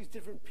Turner, all these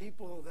different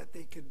people that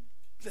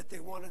they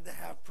wanted to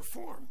have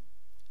perform.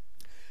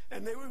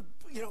 And they were,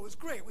 it was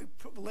great. We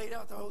laid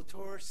out the whole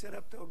tour, set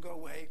up the go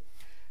away.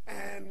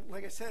 And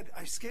like I said,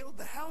 I scaled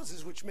the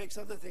houses, which makes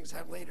other things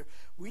happen later.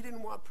 We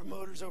didn't want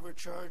promoters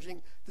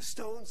overcharging. The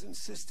Stones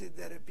insisted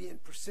that it be in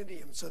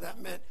proscenium, so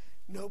that meant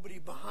nobody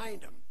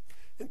behind them.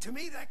 And to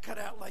me, that cut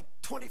out like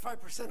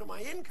 25% of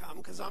my income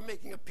because I'm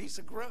making a piece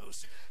of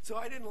gross. So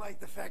I didn't like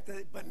the fact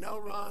that, but no,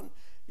 Ron,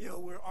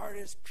 we're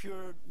artists,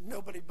 pure,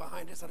 nobody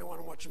behind us. I don't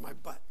want to watch my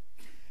butt.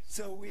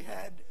 So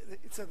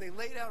they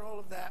laid out all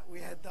of that.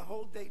 We had the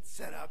whole date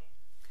set up.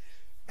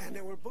 And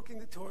then we're booking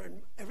the tour,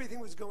 and everything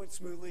was going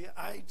smoothly.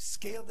 I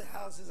scaled the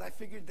houses. I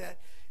figured that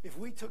if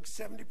we took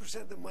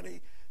 70% of the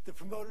money, the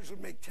promoters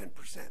would make 10%.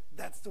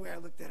 That's the way I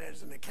looked at it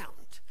as an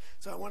accountant.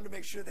 So I wanted to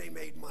make sure they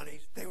made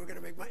money. They were going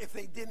to make money. If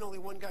they didn't, only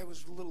one guy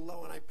was a little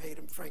low, and I paid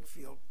him Frank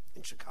Field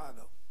in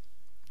Chicago.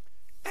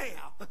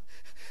 Anyhow,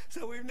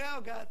 so we've now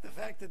got the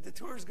fact that the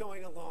tour is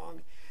going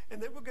along,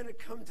 and then we're going to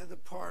come to the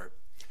part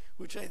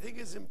which I think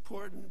is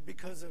important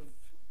because of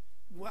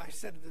what I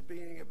said at the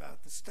beginning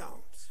about the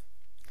Stones.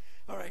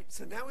 All right,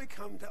 so now we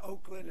come to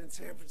Oakland and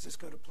San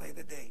Francisco to play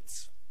the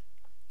dates.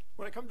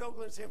 When I come to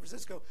Oakland and San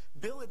Francisco,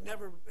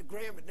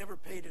 Graham had never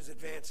paid his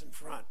advance in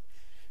front.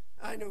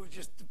 I knew it was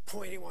just the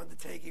point he wanted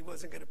to take. He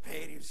wasn't going to pay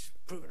it. He was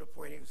proving a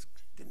point.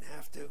 Didn't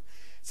have to.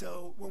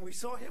 So when we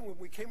saw him, when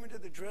we came into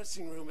the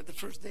dressing room at the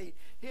first date,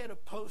 he had a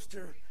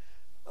poster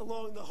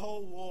along the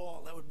whole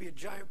wall. That would be a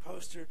giant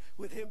poster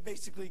with him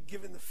basically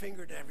giving the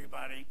finger to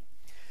everybody.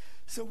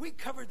 So we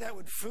covered that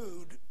with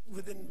food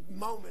within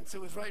moments.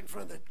 It was right in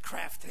front of the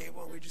craft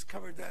table, and we just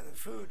covered that with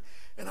food.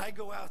 And I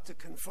go out to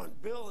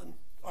confront Bill and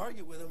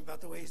argue with him about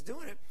the way he's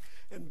doing it.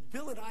 And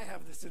Bill and I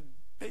have this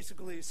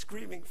basically a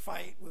screaming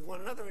fight with one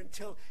another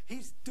until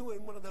he's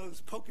doing one of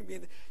those poking me.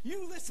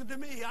 You listen to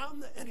me,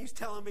 and he's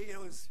telling me,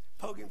 it's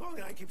poking.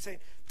 And I keep saying,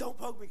 don't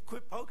poke me,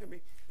 quit poking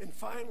me. And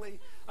finally,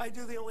 I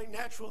do the only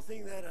natural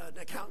thing that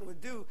an accountant would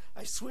do.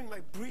 I swing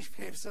my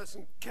briefcase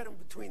and get him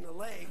between the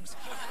legs.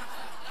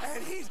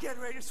 And he's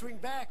getting ready to swing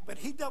back, but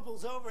he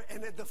doubles over.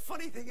 And the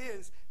funny thing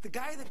is, the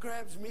guy that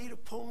grabs me to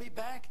pull me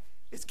back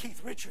is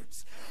Keith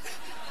Richards,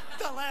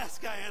 the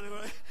last guy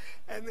anyway.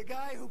 And the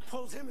guy who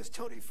pulls him is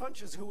Tony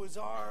Funches, who was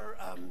our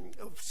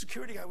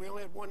security guy. We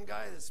only had one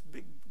guy, this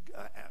big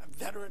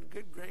veteran,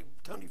 great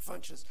Tony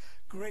Funches,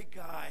 great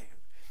guy.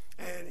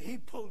 And he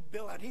pulled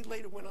Bill out. He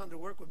later went on to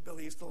work with Bill.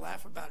 He used to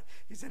laugh about it.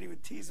 He said he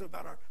would tease him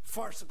about our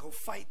farcical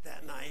fight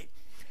that night.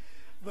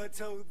 But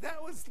so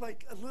that was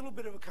like a little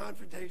bit of a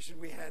confrontation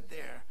we had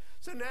there.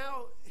 So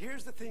now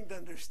here's the thing to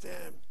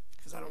understand,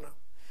 because I don't know.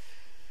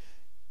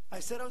 I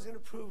said I was going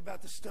to prove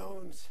about the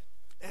Stones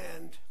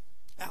and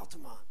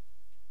Altamont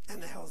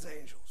and the Hells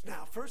Angels.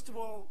 Now, first of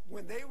all,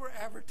 when they were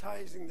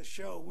advertising the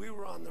show, we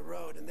were on the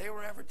road, and they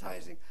were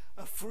advertising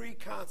a free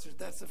concert.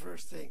 That's the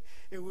first thing.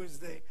 It was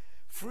the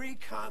free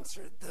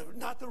concert,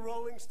 not the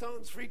Rolling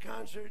Stones free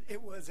concert.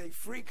 It was a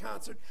free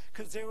concert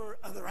because there were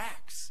other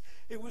acts.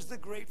 It was the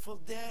Grateful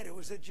Dead. It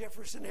was the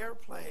Jefferson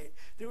Airplane.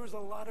 There was a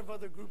lot of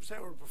other groups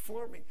that were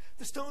performing.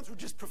 The Stones were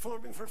just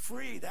performing for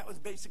free. That was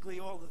basically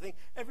all the thing.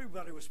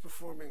 Everybody was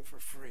performing for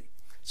free.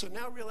 So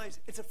now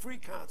realize it's a free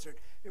concert.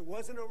 It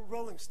wasn't a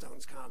Rolling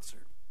Stones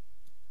concert.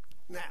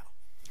 Now,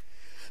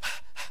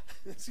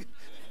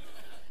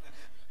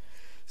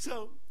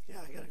 so yeah,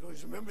 I got to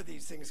always remember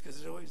these things because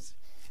it's always.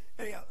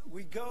 Anyhow,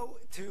 we go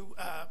to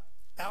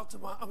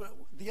Altamont.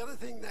 The other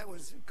thing that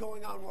was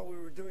going on while we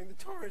were doing the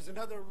tour is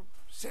another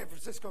San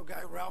Francisco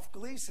guy, Ralph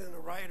Gleason, a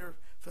writer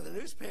for the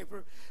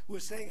newspaper,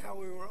 was saying how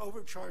we were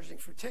overcharging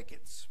for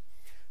tickets.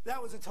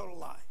 That was a total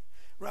lie.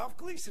 Ralph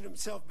Gleason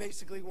himself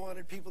basically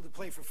wanted people to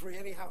play for free.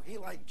 Anyhow, he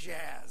liked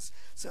jazz,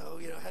 so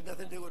it had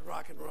nothing to do with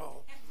rock and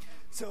roll.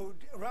 So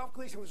Ralph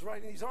Gleason was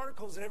writing these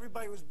articles, and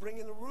everybody was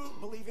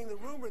believing the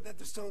rumor that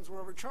the Stones were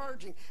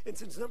overcharging. And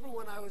since number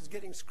one, I was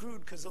getting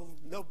screwed because of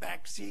no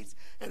back seats,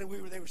 and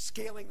they were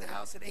scaling the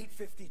house at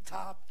 $850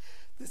 top.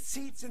 The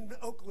seats in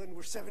Oakland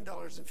were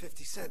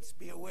 $7.50.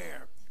 Be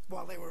aware,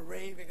 while they were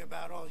raving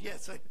about all.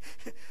 Yes,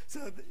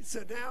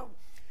 so now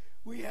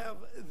we have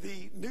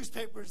the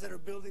newspapers that are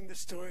building the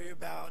story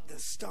about the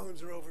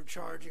Stones are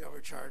overcharging.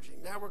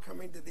 Now we're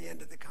coming to the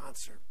end of the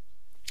concert.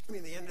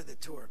 The end of the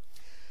tour.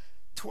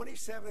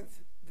 27th,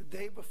 the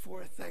day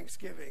before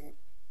Thanksgiving,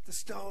 the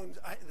Stones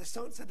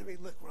said to me,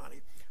 look,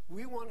 Ronnie,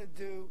 we want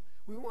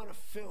to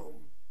film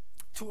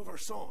 2 of our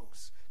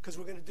songs because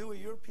we're going to do a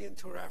European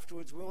tour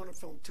afterwards. We want to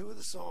film 2 of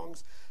the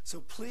songs, so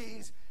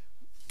please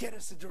get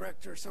us a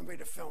director or somebody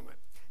to film it.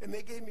 And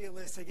they gave me a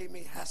list. They gave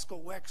me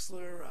Haskell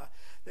Wexler.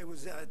 There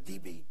was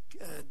D.B.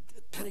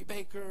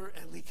 Pennybaker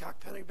and Leacock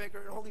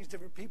Pennybaker, and all these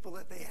different people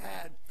that they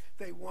had.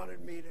 They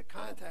wanted me to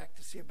contact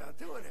to see about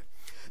doing it.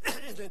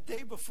 And the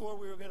day before,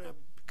 a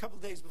couple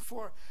of days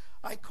before,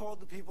 I called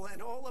the people,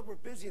 and all of them were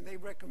busy, and they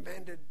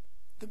recommended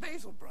the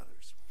Maisel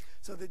brothers.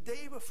 So the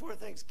day before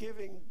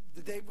Thanksgiving,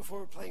 the day before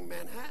we're playing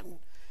Manhattan,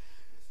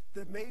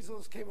 the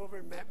Maisels came over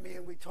and met me,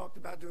 and we talked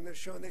about doing this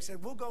show, and they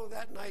said, we'll go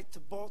that night to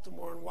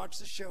Baltimore and watch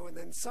the show, and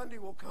then Sunday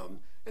we'll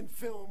come and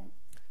film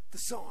the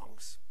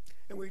songs.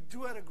 And we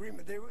drew out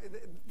agreement.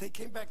 They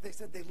came back, they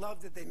said they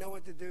loved it, they know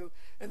what to do,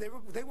 and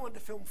they wanted to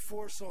film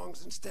 4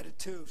 songs instead of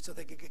 2 so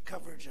they could get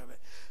coverage of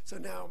it. So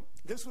now,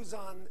 this was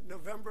on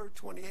November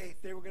 28th.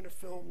 They were going to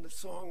film the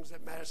songs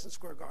at Madison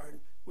Square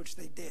Garden, which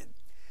they did.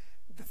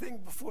 The thing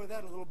before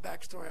that, a little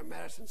backstory on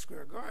Madison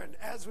Square Garden.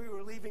 As we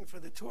were leaving for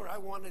the tour, I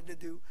wanted to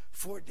do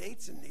 4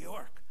 dates in New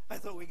York. I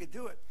thought we could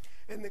do it.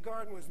 And the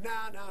Garden was,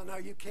 no,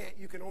 you can't.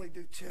 You can only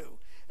do 2.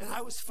 And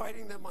I was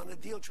fighting them on a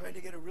deal, trying to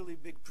get a really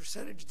big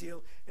percentage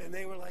deal. And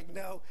they were like,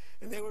 no.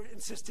 And they were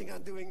insisting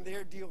on doing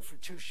their deal for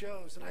 2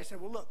 shows. And I said,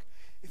 well, look,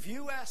 if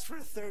you ask for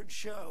a 3rd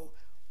show,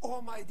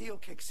 all my deal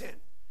kicks in.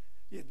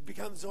 It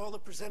becomes all the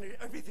percentage,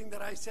 everything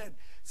that I said.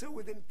 So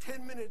within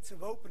 10 minutes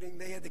of opening,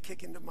 they had to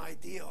kick into my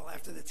deal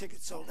after the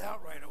tickets sold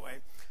out right away.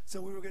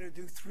 So we were going to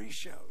do 3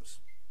 shows.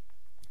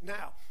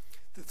 Now,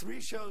 the 3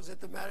 shows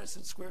at the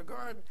Madison Square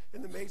Garden,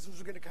 and the Maisels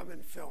were going to come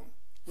and film,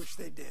 which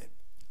they did.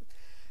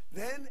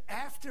 Then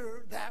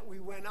after that, we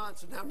went on.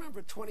 So now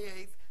remember,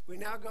 28th, we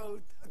now go,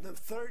 the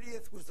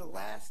 30th was the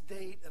last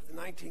date of the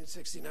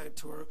 1969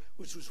 tour,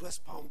 which was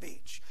West Palm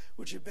Beach,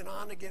 which had been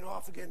on again,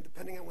 off again,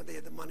 depending on when they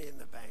had the money in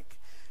the bank.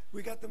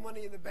 We got the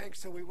money in the bank,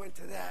 so we went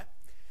to that.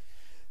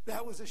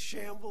 That was a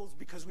shambles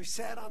because we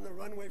sat on the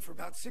runway for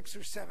about 6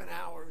 or 7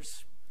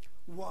 hours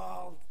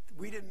while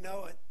we didn't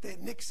know it.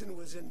 Nixon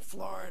was in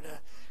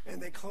Florida,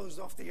 and they closed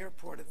off the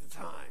airport at the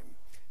time.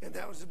 And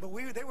that was, but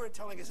they weren't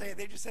telling us, hey,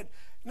 they just said,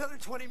 another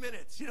 20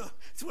 minutes. You know,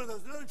 it's one of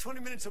those, another 20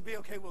 minutes will be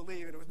okay, we'll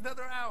leave. And it was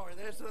another hour,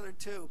 there's another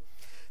 2.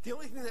 The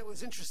only thing that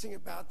was interesting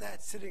about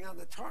that, sitting on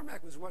the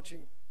tarmac, was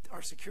watching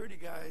our security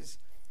guys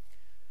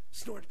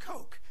snort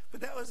coke. But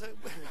that was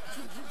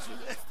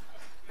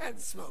and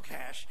smoke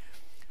hash.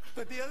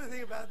 But the other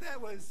thing about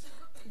that was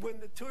when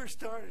the tour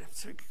started,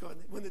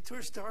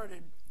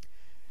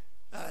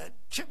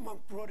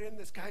 Chipmunk brought in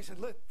this guy, said,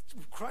 look,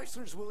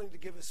 Chrysler's willing to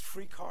give us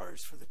free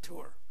cars for the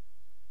tour.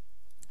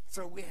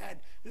 So we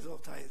had, this all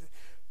ties,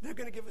 they're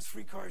going to give us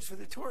free cars for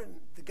the tour. And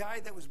the guy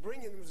that was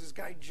bringing them was this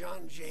guy,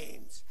 John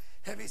James,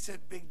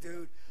 heavyset big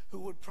dude, who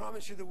would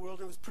promise you the world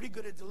and was pretty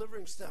good at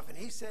delivering stuff. And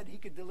he said he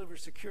could deliver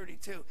security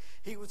too.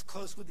 He was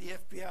close with the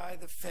FBI,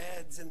 the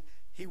feds, and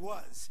he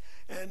was.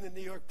 And the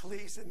New York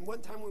police. And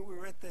one time when we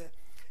were at the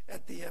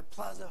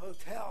Plaza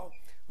Hotel,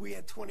 we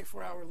had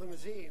 24-hour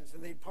limousines,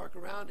 and they'd park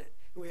around it.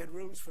 And we had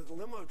rooms for the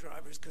limo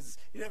drivers because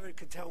you never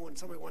could tell when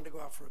somebody wanted to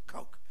go out for a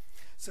Coke.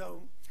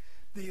 So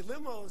the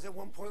limos at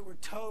one point were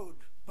towed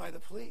by the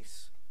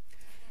police.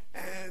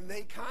 And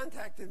they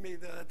contacted me,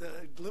 the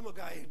limo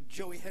guy,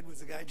 Joey Head was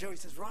the guy. Joey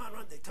says, Ron,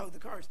 they towed the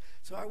cars.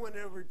 So I went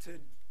over to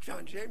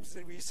John James and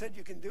said, well, you said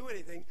you can do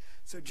anything.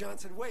 So John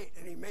said, wait.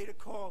 And he made a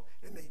call,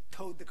 and they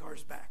towed the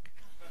cars back.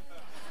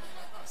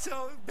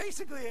 So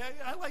basically,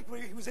 I like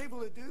where he was able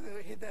to do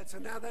that. So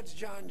now that's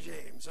John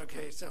James.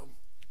 Okay, so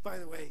by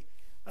the way,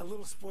 a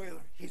little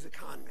spoiler, he's a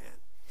con man.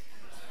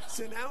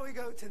 So now we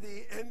go to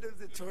the end of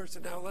the tour.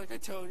 So now, like I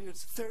told you,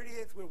 it's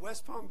 30th, we're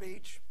West Palm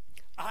Beach.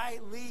 I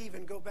leave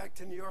and go back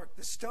to New York.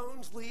 The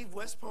Stones leave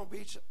West Palm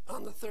Beach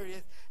on the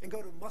 30th and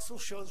go to Muscle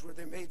Shows where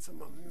they made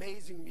some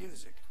amazing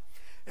music.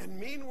 And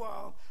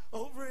meanwhile,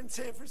 over in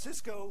San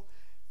Francisco,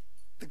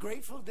 the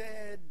Grateful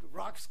Dead,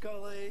 Rock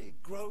Scully,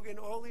 Grogan,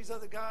 all these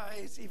other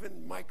guys,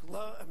 even Mike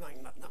Love,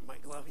 not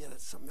Mike Love, yeah,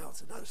 that's something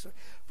else, another story,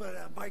 but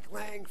Mike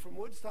Lang from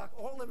Woodstock,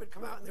 all of them had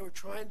come out and they were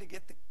trying to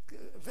get the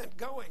event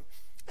going.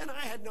 And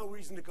I had no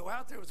reason to go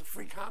out there. It was a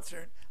free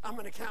concert. I'm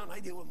an accountant. I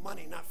deal with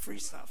money, not free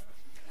stuff.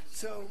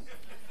 So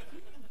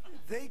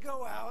they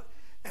go out,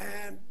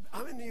 and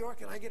I'm in New York,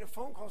 and I get a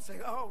phone call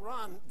saying, oh,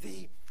 Ron,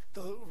 the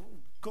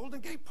Golden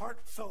Gate part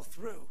fell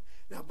through.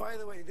 Now, by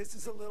the way, this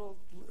is a little,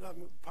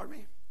 pardon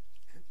me?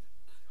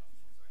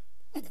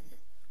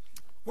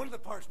 One of the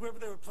parts, wherever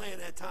they were playing at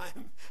that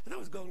time, I thought it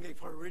was Golden Gate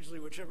Park originally,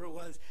 whichever it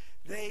was,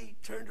 they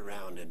turned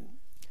around and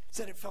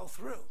said it fell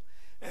through.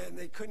 And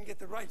they couldn't get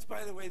the rights.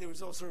 By the way, there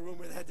was also a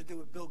rumor that had to do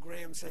with Bill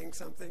Graham saying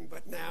something,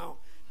 but now,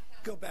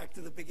 go back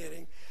to the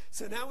beginning.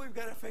 So now we've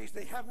got to face,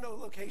 they have no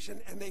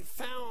location, and they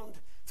found,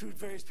 through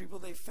various people,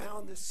 they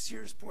found this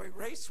Sears Point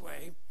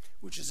Raceway,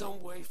 which is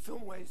owned by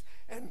Filmways,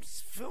 and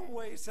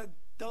Filmways said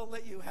they'll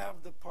let you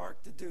have the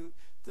park to do,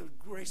 the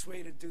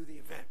raceway to do the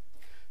event.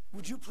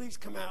 Would you please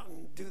come out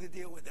and do the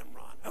deal with them,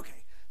 Ron?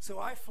 Okay, so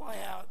I fly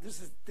out.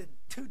 This is the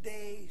 2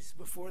 days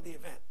before the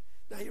event.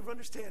 Now you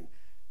understand,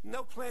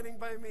 no planning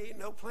by me,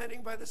 no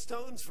planning by the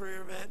Stones for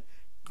your event.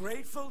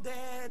 Grateful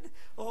Dead,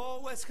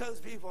 all West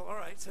Coast people. All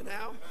right, so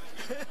now,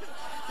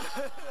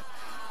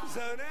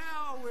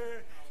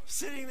 we're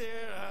sitting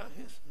there.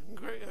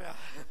 Great.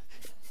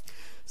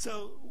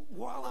 So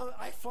while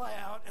I fly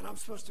out and I'm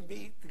supposed to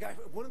meet the guy,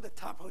 one of the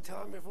top hotels, I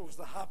don't remember if it was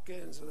the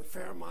Hopkins or the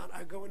Fairmont.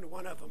 I go into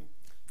one of them.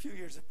 A few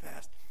years have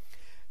passed.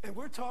 And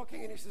we're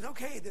talking, and he says,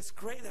 okay, this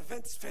great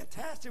event's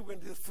fantastic. We're going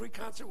to do a free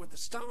concert with the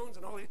Stones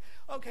and all these.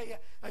 Okay, yeah.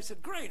 I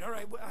said, great, all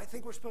right. Well, I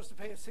think we're supposed to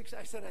pay I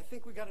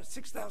think we got a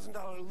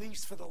 $6,000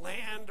 lease for the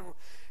land.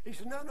 He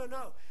said, no.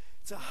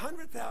 It's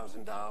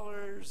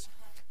 $100,000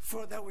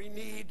 that we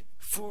need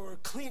for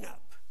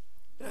cleanup.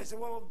 And I said,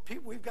 well,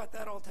 we've got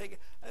that all taken.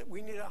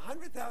 We need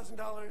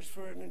 $100,000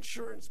 for an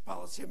insurance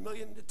policy, $1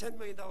 million to $10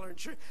 million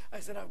insurance. I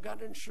said, I've got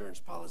an insurance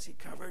policy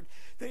covered.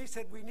 Then he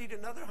said, we need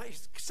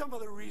some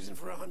other reason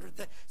for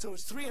 $100,000. So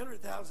it's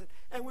 $300,000,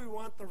 and we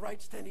want the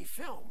rights to any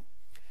film.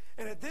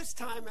 And at this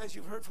time, as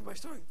you've heard from my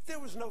story, there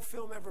was no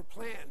film ever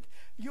planned.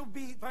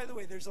 By the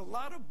way, there's a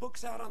lot of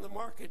books out on the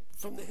market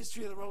from the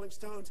history of the Rolling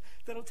Stones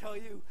that'll tell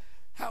you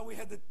how we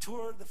had the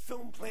tour, the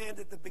film planned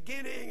at the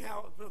beginning,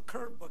 the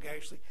current book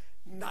actually.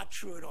 Not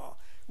true at all.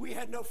 We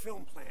had no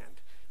film planned.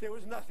 There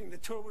was nothing. The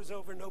tour was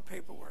over, no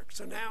paperwork.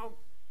 So now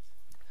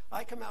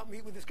I come out and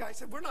meet with this guy. I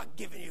said, we're not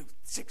giving you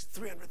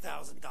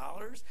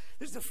 $300,000.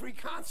 This is a free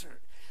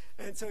concert.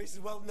 And so he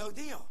said, well, no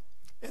deal.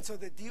 And so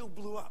the deal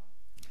blew up.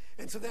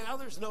 And so now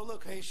there's no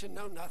location,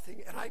 no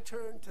nothing. And I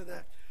turned to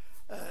the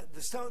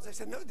Stones. I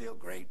said, no deal,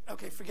 great.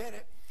 Okay, forget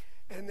it.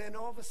 And then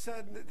all of a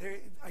sudden,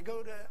 I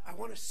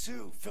want to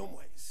sue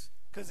Filmways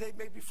because they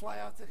made me fly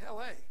out to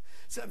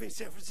San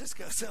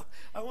Francisco. So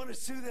I want to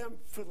sue them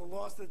for the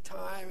loss of the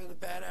time and the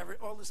bad average,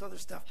 all this other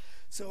stuff.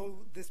 So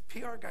this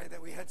PR guy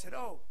that we had said,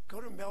 oh,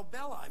 go to Melvin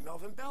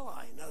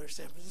Belli, another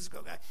San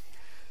Francisco guy.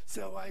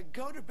 So I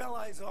go to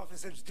Belli's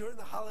office. It's during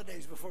the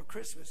holidays before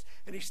Christmas.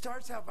 And he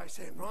starts out by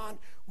saying, Ron,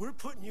 we're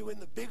putting you in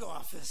the big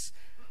office.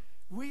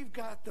 We've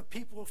got the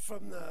people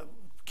from the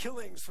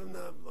killings from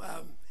the,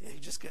 he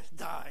just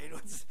died.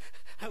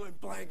 I went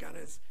blank on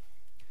his,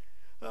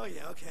 oh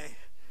yeah, okay.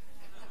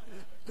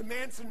 The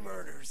Manson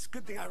murders.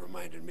 Good thing I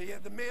reminded me. Yeah,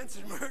 the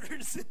Manson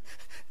murders.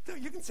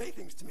 You can say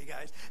things to me,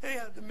 guys.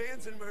 Anyhow, the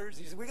Manson murders.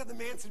 He said, we got the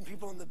Manson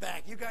people in the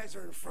back. You guys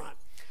are in front.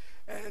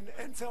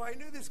 And so I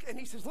knew this. And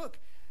he says, look,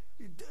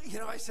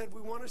 I said,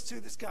 we want to sue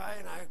this guy,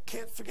 and I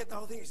can't forget the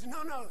whole thing. He said,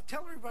 no,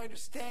 tell everybody to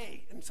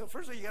stay. And so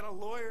first of all, you got a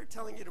lawyer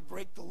telling you to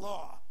break the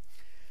law.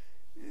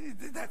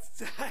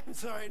 I'm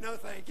sorry, no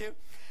thank you.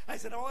 I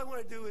said, all I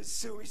want to do is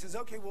sue. He says,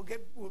 okay, we'll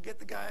get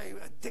the guy,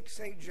 Dick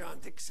St. John,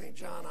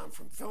 I'm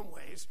from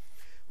Filmways.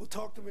 We'll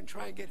talk to him and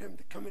try and get him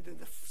to come into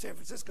San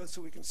Francisco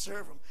so we can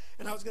serve him.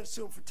 And I was going to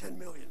sue him for $10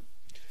 million.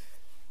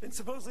 And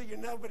supposedly you're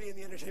nobody in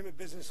the entertainment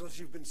business unless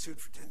you've been sued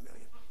for $10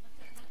 million.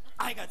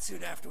 I got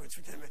sued afterwards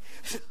for $10 million.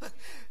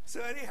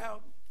 So anyhow,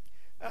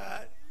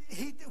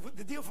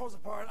 the deal falls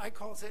apart. I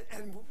call it,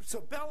 and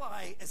so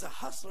Belli, as a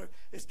hustler,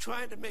 is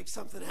trying to make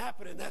something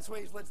happen, and that's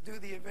why he's let's do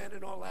the event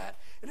and all that,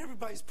 and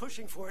everybody's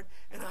pushing for it,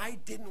 and I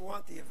didn't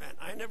want the event.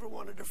 I never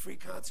wanted a free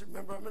concert.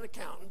 Remember, I'm an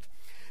accountant.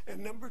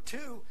 And number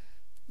two,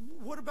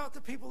 what about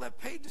the people that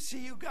paid to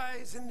see you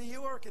guys in New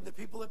York and the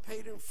people that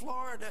paid in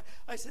Florida?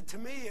 I said, to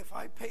me, if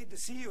I paid to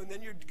see you and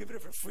then you're giving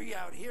it for free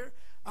out here,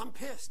 I'm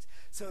pissed.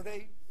 So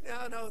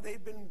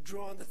they've been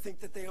drawn to think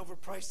that they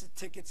overpriced the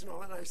tickets and all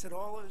that. And I said,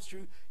 all of it's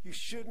true. You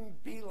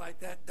shouldn't be like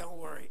that. Don't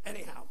worry.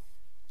 Anyhow,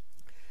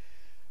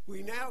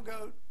 we now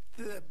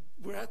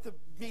we're at the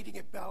meeting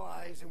at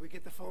Belli's, and we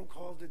get the phone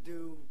call to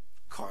do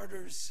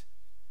Carter's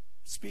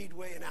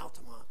Speedway in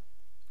Altamont,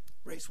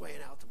 Raceway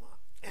in Altamont.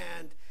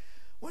 And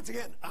once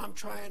again, I'm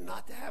trying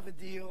not to have a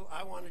deal.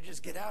 I want to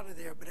just get out of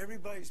there, but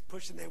everybody's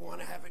pushing. They want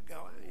to have it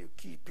going. You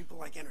keep people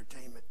like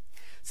entertainment.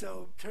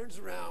 So turns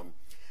around,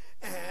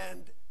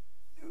 and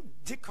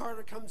Dick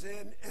Carter comes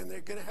in, and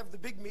they're going to have the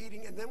big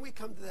meeting, and then we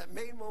come to that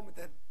main moment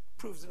that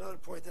proves another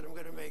point that I'm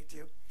going to make to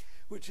you,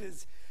 which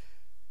is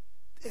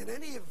in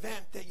any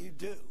event that you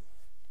do,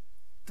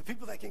 the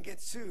people that can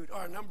get sued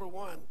are, number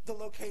one, the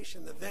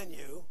location, the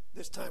venue.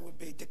 This time would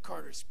be Dick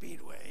Carter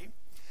Speedway.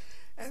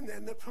 And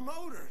then the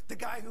promoter, the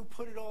guy who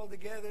put it all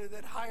together,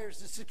 that hires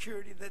the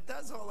security, that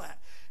does all that.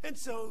 And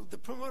so the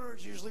promoter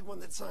is usually one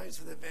that signs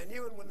for the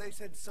venue. And when they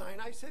said sign,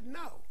 I said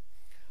no.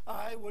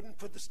 I wouldn't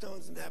put the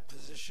Stones in that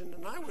position,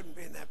 and I wouldn't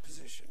be in that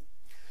position.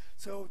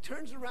 So it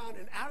turns around,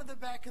 and out of the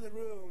back of the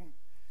room,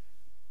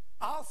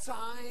 I'll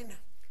sign,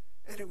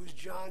 and it was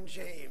John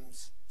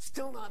James,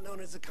 still not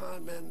known as a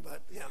con man,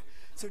 but yeah.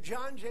 So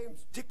John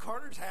James, Dick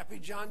Carter's happy.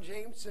 John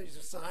James says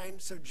to sign.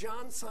 So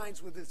John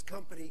signs with his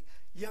company,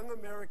 Young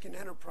American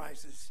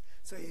Enterprises.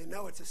 So you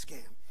know it's a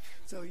scam.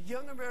 So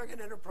Young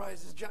American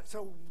Enterprises.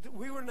 So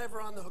we were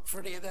never on the hook for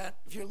any of that.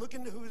 If you're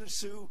looking to who to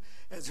sue,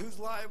 as who's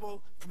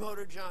liable,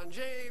 promoter John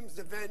James,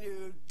 the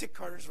venue, Dick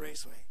Carter's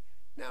Raceway.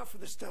 Now for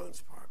the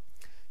Stones part.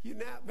 You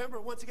now remember,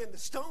 once again, the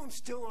Stones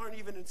still aren't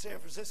even in San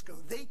Francisco.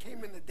 They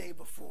came in the day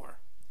before.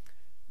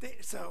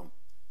 So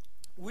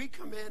we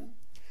come in.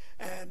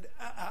 And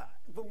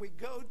when we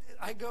go,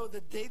 I go the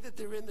day that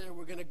they're in there,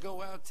 we're going to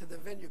go out to the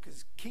venue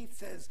because Keith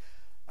says,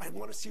 I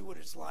want to see what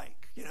it's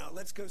like. You know,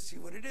 let's go see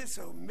what it is.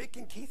 So Mick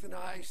and Keith and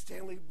I,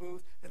 Stanley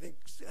Booth, I think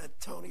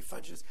Tony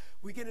Funches,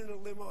 we get in a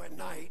limo at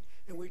night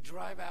and we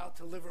drive out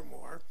to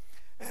Livermore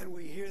and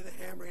we hear the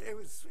hammering.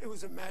 It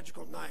was a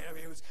magical night. I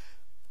mean, it was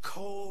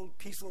cold,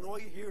 peaceful, and all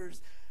you hear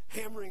is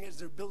hammering as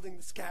they're building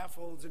the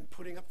scaffolds and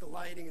putting up the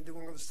lighting and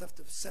doing all the stuff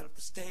to set up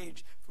the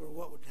stage for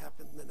what would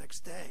happen the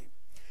next day.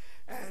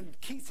 And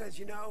Keith says,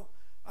 you know,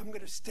 I'm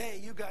going to stay.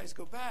 You guys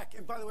go back.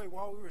 And by the way,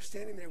 while we were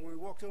standing there, when we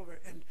walked over,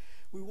 and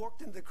we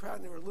walked into the crowd,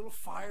 and there were little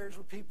fires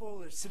with people.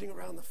 They're sitting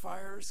around the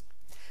fires.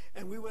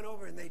 And we went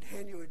over, and they'd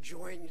hand you a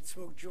joint. You'd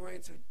smoke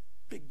joints, or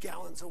big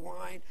gallons of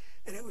wine.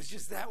 And it was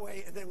just that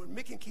way. And then when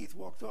Mick and Keith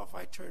walked off,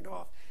 I turned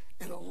off.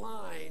 And a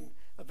line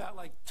about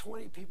like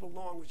 20 people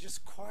long was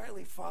just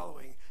quietly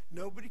following.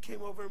 Nobody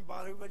came over and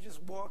bothered. Everybody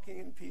just walking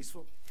and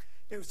peaceful.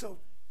 It was so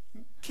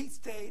Keith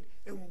stayed,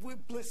 and we're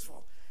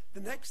blissful. The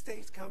next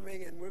day's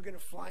coming, and we're going to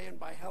fly in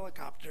by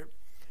helicopter.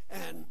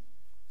 And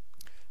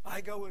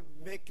I go with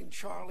Mick and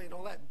Charlie and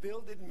all that.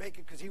 Bill didn't make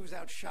it because he was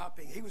out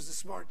shopping. He was the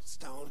smart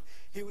stone.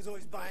 He was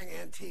always buying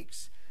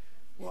antiques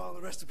while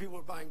the rest of the people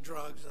were buying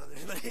drugs.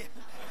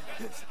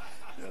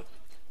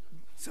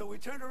 So we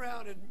turned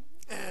around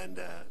and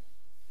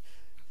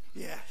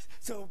yeah.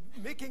 So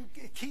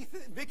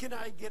Mick and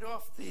I get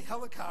off the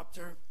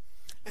helicopter,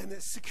 and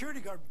the security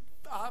guard,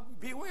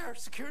 beware,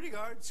 security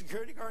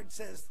guard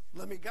says,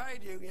 let me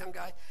guide you, young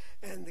guy.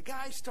 And the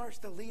guy starts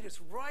to lead us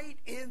right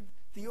in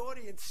the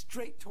audience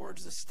straight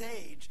towards the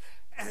stage.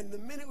 And the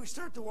minute we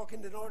start to walk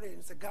into the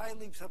audience, the guy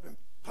leaps up and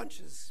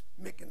punches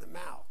Mick in the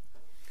mouth.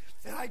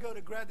 And I go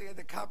to grab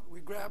the cop,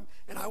 we grab him,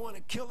 and I want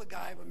to kill the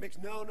guy, but Mick's,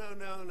 no.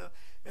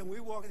 And we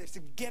walk in there to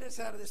get us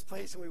out of this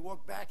place, and we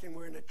walk back, and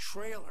we're in a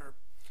trailer,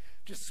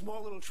 just a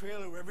small little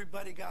trailer where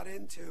everybody got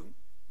into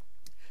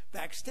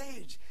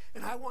backstage.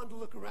 And I wanted to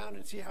look around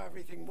and see how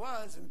everything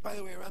was. And by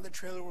the way, around the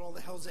trailer were all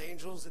the Hells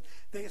Angels, and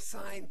they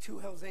assigned 2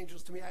 Hells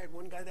Angels to me. I had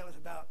one guy that was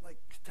about like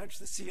touch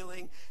the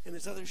ceiling, and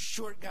this other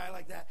short guy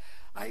like that.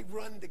 I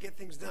run to get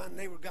things done.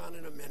 They were gone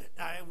in a minute.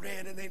 I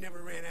ran, and they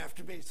never ran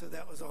after me, so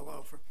that was all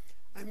over.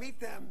 I meet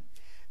them,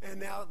 and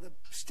now the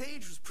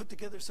stage was put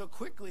together so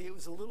quickly. It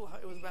was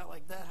about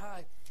like that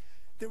high.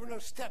 There were no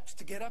steps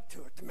to get up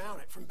to it, to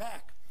mount it from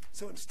back.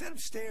 So instead of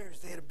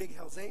stairs, they had a big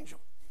Hells Angel.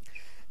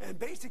 And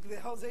basically,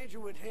 the Hells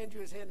Angel would hand you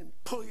his hand and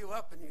pull you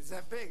up, and he was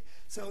that big.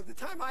 So the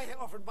time I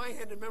offered my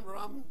hand, remember,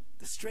 I'm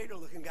the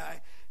straighter-looking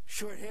guy,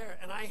 short hair,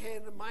 and I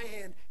hand him my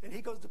hand, and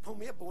he goes to pull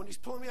me up. But when he's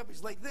pulling me up,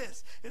 he's like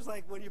this. It's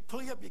like when you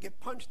pull you up, you get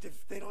punched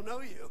if they don't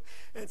know you.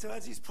 And so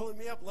as he's pulling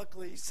me up,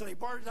 luckily, Sonny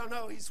Barnes, don't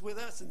know, he's with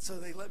us, and so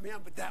they let me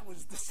on. But that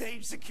was the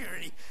stage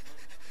security.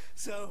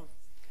 So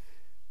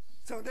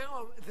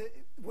now,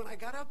 when I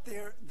got up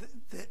there,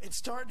 it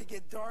started to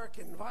get dark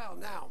and vile.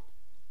 Now,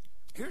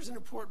 here's an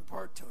important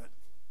part to it.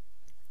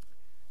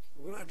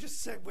 Well, I've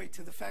just segue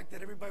to the fact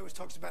that everybody always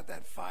talks about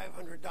that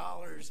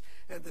 $500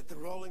 and that the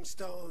Rolling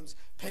Stones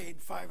paid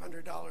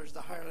 $500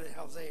 to hire the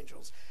Hells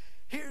Angels.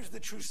 Here's the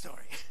true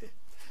story.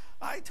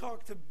 I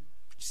talked to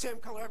Sam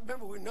Cutler. I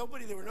remember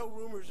there were no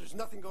rumors, there's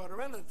nothing going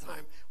around at the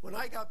time. When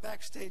I got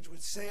backstage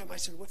with Sam, I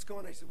said, what's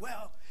going on? He said,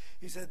 well,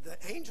 he said, the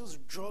Angels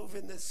drove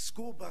in this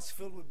school bus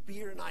filled with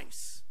beer and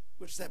ice,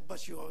 which that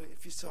bus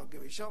if you saw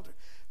Give Me Shelter,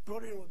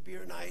 brought it in with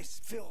beer and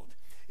ice filled.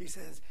 He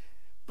says,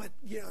 but,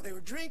 you know, they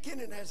were drinking,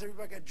 and as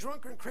everybody got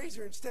drunker and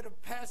crazier, instead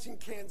of passing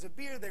cans of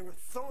beer, they were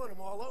throwing them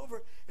all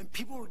over, and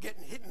people were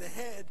getting hit in the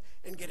head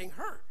and getting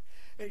hurt.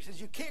 And he says,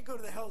 you can't go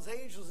to the Hells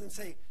Angels and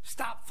say,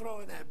 stop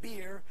throwing that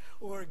beer,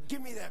 or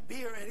give me that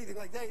beer, or anything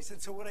like that. He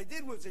said, so what I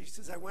did was, he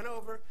says, I went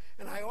over,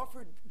 and I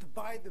offered to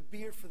buy the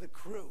beer for the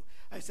crew.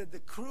 I said, the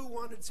crew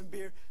wanted some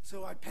beer,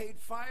 so I paid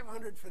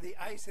 $500 for the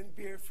ice and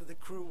beer for the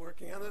crew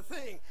working on the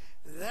thing.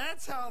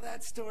 That's how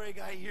that story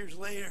got years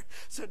later.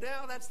 So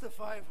now that's the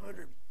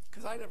 $500.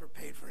 Because I never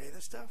paid for any of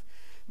this stuff.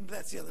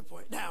 That's the other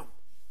point. Now,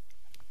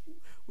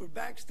 we're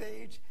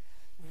backstage,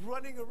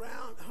 running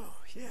around. Oh,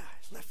 yeah,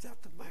 I left out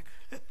the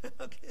mic.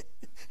 Okay.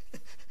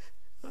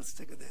 I'll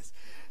stick with this.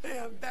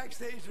 Yeah, I'm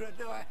backstage.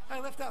 No, I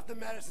left out the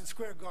Madison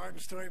Square Garden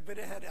story, but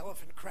it had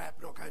elephant crap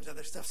and all kinds of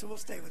other stuff, so we'll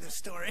stay with this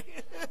story.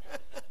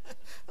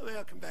 Maybe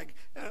I'll come back.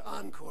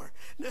 Encore.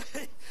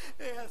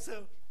 Yeah,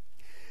 so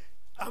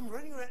I'm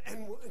running around,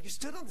 and you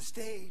stood on the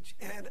stage,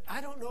 and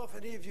I don't know if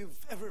any of you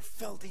have ever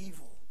felt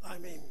evil. I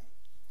mean,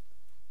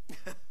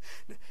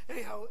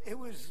 anyhow, it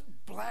was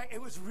black. It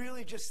was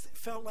really just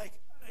felt like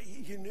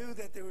you knew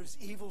that there was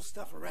evil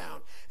stuff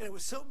around. And it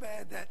was so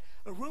bad that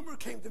a rumor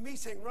came to me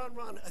saying,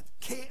 Ron,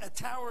 a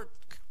tower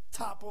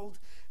toppled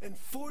and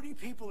 40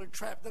 people are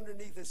trapped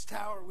underneath this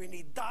tower. We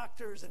need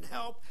doctors and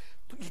help.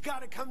 You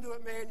got to come to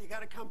it, man. You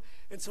got to come.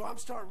 And so I'm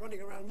starting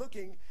running around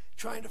looking,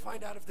 trying to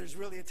find out if there's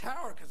really a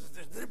tower, because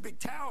they're big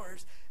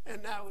towers.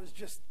 And that was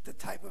just the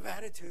type of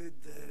attitude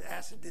the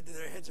acid did to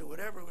their heads or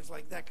whatever. It was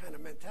like that kind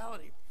of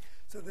mentality.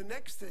 So the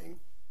next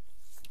thing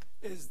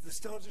is the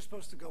Stones are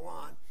supposed to go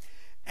on.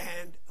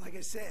 And like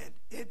I said,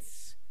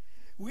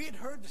 we had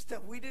heard the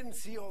stuff. We didn't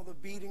see all the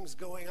beatings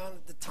going on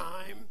at the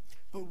time,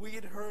 but we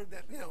had heard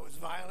that, it was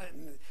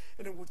violent,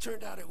 and it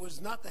turned out it was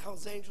not the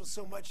Hells Angels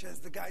so much as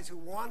the guys who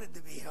wanted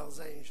to be Hells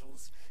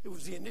Angels. It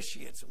was the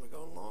initiates, and we're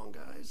going long,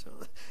 guys.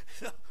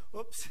 So,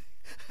 whoops.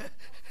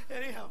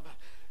 Anyhow,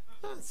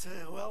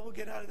 well, we'll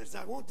get out of this.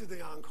 I won't do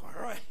the encore,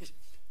 all right?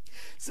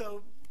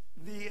 So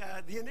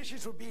the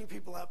initiates were beating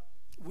people up.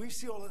 We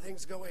see all the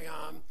things going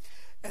on.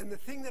 And the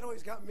thing that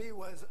always got me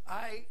was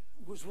I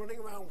was running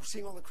around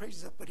seeing all the crazy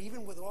stuff, but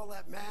even with all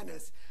that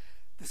madness,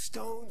 the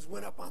Stones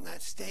went up on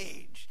that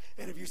stage.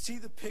 And if you see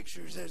the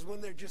pictures, there's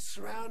when they're just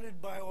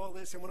surrounded by all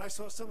this. And when I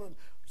saw some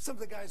of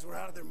the guys were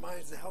out of their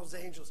minds, the Hells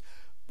Angels.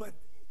 But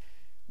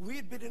we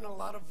had been in a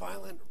lot of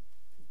violent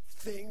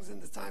things in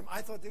the time.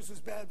 I thought this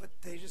was bad, but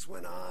they just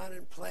went on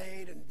and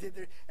played and did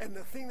their... And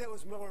the thing that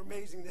was more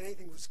amazing than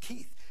anything was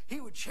Keith. He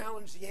would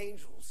challenge the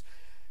Angels.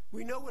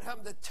 We know what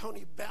happened to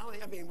Tony Bally.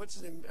 I mean, what's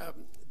his name?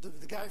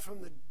 The guy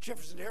from the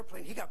Jefferson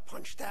Airplane, he got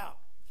punched out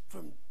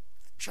from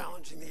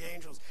challenging the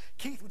Angels.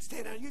 Keith would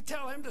stand down, you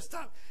tell him to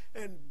stop.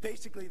 And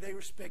basically, they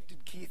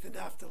respected Keith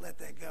enough to let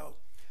that go.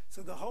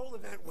 So the whole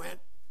event went,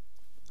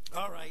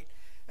 all right.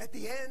 At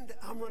the end,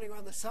 I'm running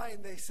on the side,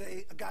 and they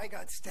say, a guy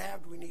got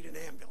stabbed, we need an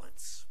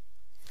ambulance.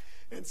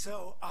 And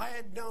so I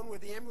had known where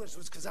the ambulance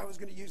was because I was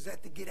going to use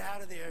that to get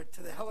out of there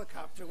to the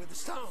helicopter with the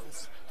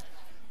Stones.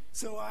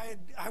 So I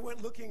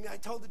went looking. I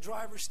told the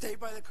driver, stay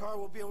by the car.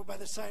 We'll be over by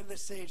the side of the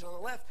stage on the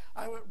left.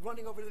 I went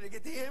running over there to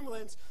get the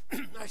ambulance.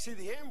 I see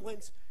the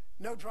ambulance,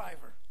 no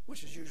driver,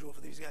 which is usual for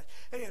these guys.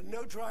 Anyhow,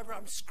 no driver.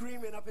 I'm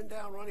screaming up and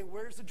down, running.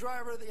 Where's the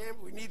driver of the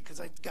ambulance? We need, because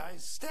that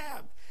guy's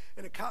stabbed.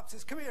 And the cop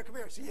says, come here, come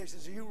here. So he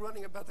says, are you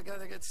running about the guy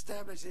that got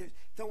stabbed? I said,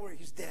 don't worry,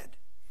 he's dead.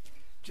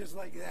 Just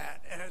like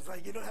that. And it's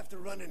like, you don't have to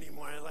run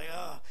anymore. I was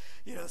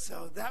like,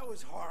 so that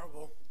was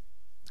horrible.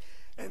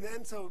 And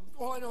then, so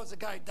all I know is the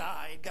guy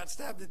died, got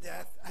stabbed to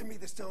death. I meet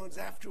the Stones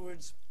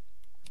afterwards.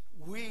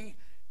 We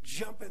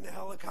jump in the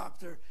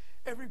helicopter.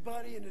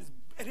 Everybody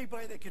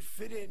anybody that could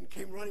fit in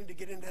came running to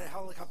get into the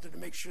helicopter to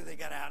make sure they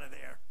got out of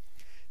there.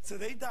 So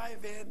they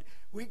dive in,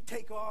 we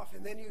take off,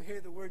 and then you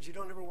hear the words you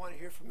don't ever want to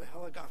hear from a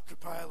helicopter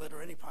pilot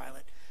or any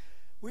pilot.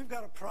 We've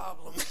got a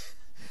problem.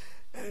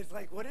 And it's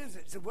like, what is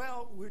it? He said,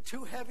 well, we're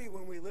too heavy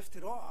when we lift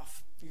it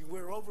off.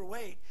 We're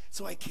overweight,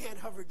 so I can't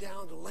hover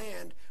down to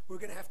land. We're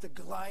going to have to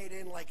glide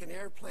in like an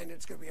airplane.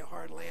 It's going to be a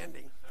hard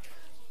landing.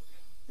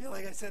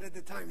 Like I said at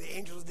the time, the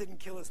Angels didn't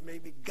kill us.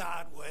 Maybe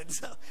God would.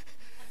 So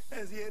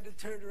as the end, it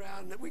turned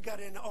around. We got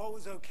in. All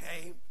was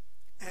okay.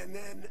 And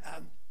then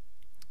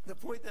the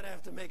point that I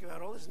have to make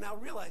about all this, now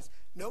realize,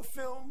 no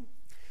film.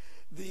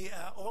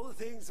 All the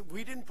things,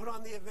 we didn't put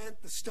on the event.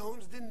 The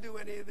Stones didn't do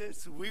any of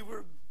this. We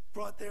were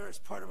brought there as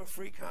part of a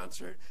free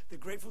concert. The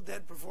Grateful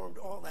Dead performed,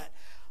 all that.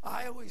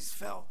 I always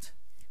felt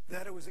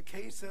that it was a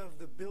case of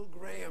the Bill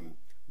Graham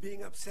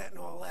being upset and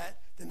all that,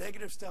 the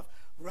negative stuff.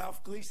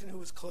 Ralph Gleason, who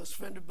was a close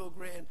friend of Bill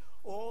Graham,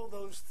 all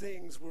those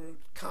things were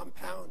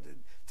compounded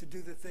to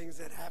do the things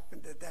that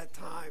happened at that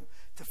time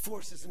to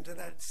force us into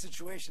that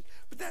situation.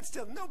 But that's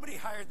still, nobody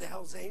hired the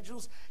Hells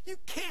Angels. You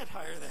can't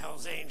hire the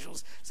Hells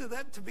Angels. So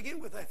that, to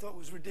begin with, I thought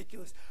was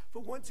ridiculous.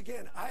 But once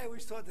again, I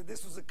always thought that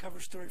this was a cover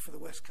story for the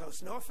West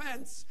Coast. No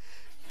offense.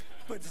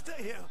 But,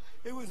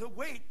 it was a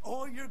wait.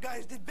 All your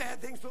guys did bad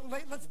things, but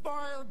let's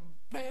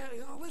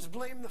let's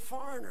blame the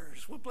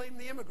foreigners. We'll blame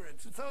the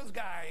immigrants. It's those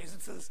guys.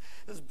 It's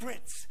those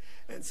Brits.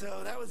 And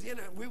so that was,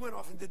 we went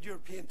off and did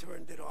European tour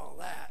and did all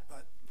that.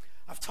 But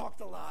I've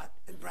talked a lot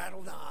and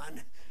rattled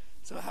on.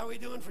 So how are we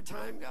doing for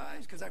time,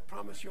 guys? Because I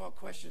promised you all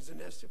questions in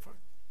this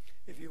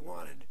if you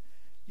wanted.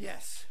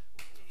 Yes.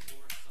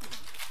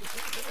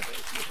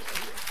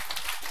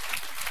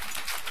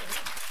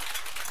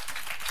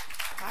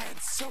 I had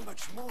so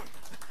much more.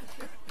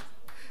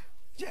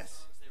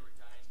 Yes.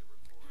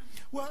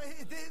 Well,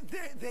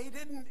 they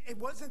didn't, it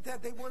wasn't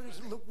that they wanted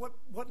to look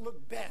what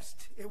looked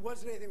best. It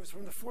wasn't anything. It was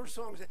from the 4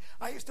 songs.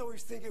 I used to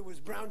always think it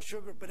was Brown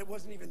Sugar, but it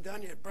wasn't even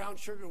done yet. Brown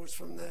Sugar was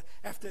from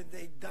after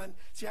they'd done.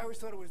 See, I always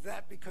thought it was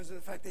that because of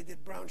the fact they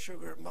did Brown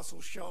Sugar at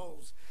Muscle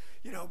Shoals,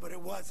 but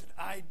it wasn't.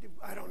 I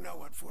don't know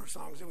what 4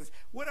 songs it was.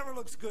 Whatever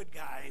looks good,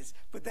 guys.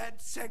 But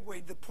that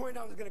segued. The point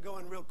I was going to go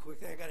in real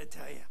quick, I got to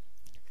tell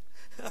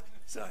you.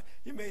 So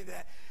you made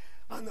that.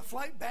 On the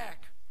flight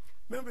back,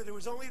 remember, there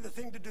was only the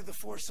thing to do the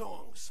 4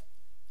 songs.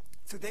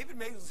 So David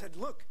Mazel said,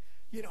 look,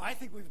 I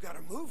think we've got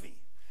a movie.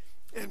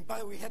 And by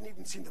the way, we hadn't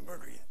even seen The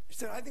Murder yet. He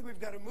said, I think we've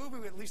got a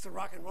movie, at least a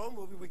rock and roll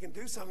movie. We can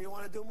do something. You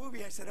want to do a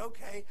movie? I said,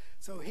 okay.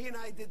 So he and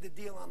I did the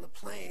deal on the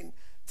plane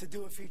to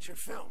do a feature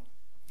film.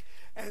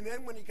 And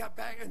then when he got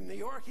back in New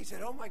York, he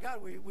said, oh, my God,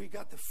 we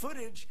got the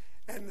footage.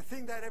 And the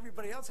thing that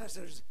everybody else has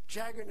said is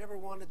Jagger never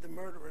wanted the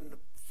murder in the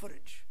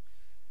footage.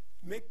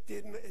 Mick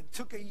didn't. It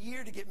took a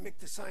year to get Mick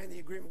to sign the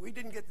agreement. We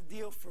didn't get the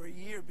deal for a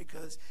year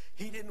because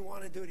he didn't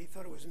want to do it. He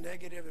thought it was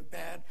negative and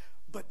bad.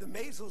 But the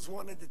Mazels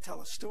wanted to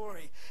tell a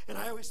story. And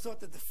I always thought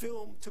that the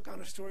film took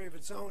on a story of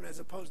its own as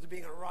opposed to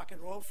being a rock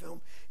and roll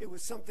film. It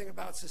was something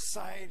about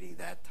society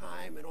that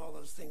time and all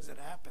those things that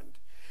happened.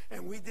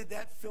 And we did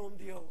that film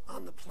deal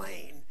on the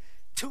plane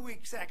 2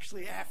 weeks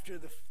actually after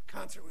the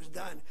concert was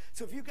done.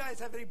 So if you guys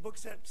have any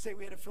books that say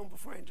we had a film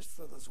beforehand, just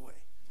throw those away.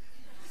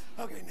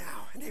 Okay,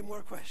 now, any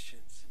more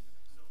questions?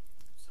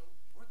 So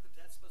weren't the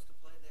Dead supposed to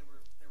play? They were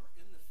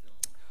in the film.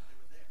 They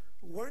were there.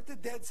 Weren't the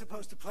Dead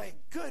supposed to play?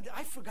 Good,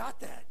 I forgot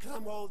that, because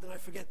I'm old and I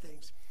forget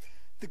things.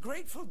 The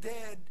Grateful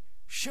Dead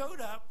showed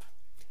up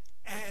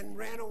and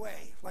ran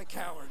away like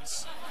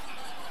cowards.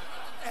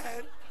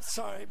 And,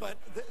 sorry, but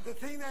the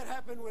thing that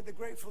happened with the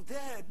Grateful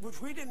Dead, which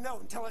we didn't know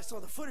until I saw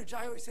the footage,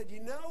 I always said, you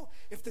know,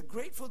 if the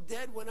Grateful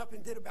Dead went up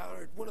and did about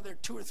one of their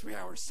 2 or 3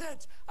 hour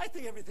sets, I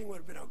think everything would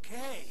have been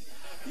okay.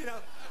 You know,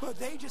 but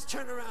they just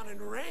turned around and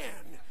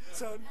ran.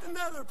 So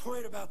another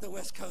point about the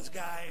West Coast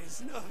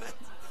guys. No offense.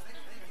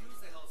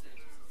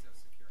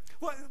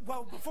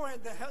 Well,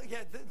 beforehand, the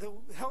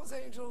Hells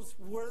Angels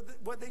were,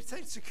 what they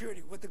say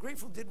security. What the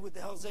Grateful did with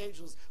the Hells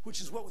Angels,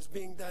 which is what was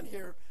being done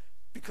here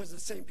because of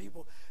the same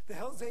people, the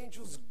Hells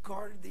Angels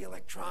guarded the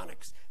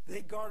electronics.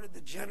 They guarded the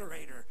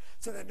generator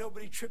so that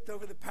nobody tripped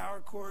over the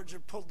power cords or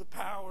pulled the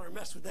power or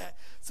messed with that.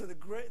 So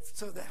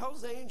the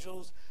Hells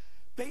Angels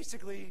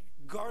basically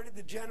guarded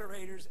the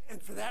generators,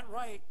 and for that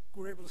right,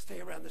 were able to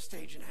stay around the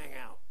stage and hang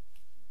out.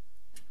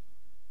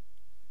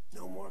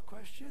 No more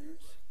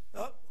questions?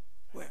 Oh,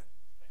 where?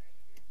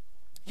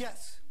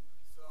 Yes.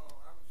 So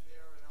I was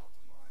there in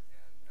Altamont,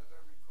 and as I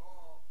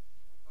recall,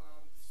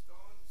 the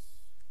Stones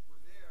were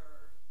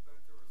there, but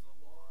there was a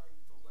long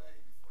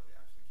delay before they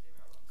actually came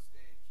out on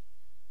stage,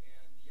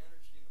 and the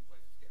energy in the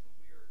place was getting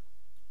weird,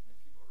 and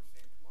people were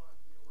saying, "Come on,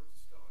 you know, where's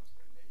the Stones?"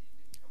 And they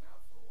didn't come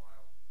out for a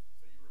while,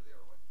 so you were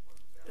there. What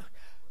was that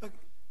about?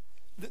 Okay.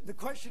 The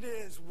question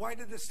is, why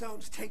did the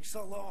Stones take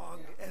so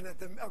long? Yeah.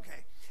 And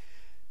okay.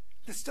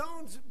 The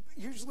Stones,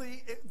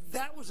 usually,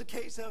 that was a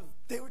case of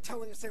they were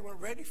telling us they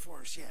weren't ready for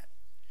us yet.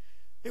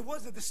 It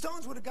wasn't. The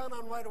Stones would have gone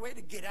on right away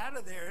to get out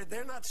of there.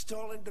 They're not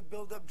stalling to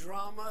build up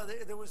drama.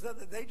 There was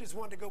nothing. They just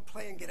wanted to go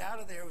play and get out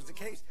of there. It was the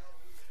case.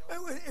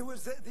 It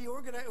was the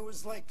organizer. It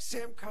was like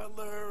Sam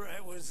Cutler.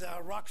 It was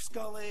Rock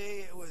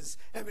Scully. It was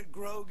Emmett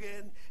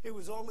Grogan. It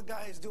was all the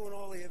guys doing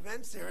all the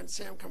events there, and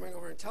Sam coming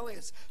over and telling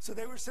us. So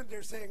they were sitting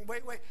there saying,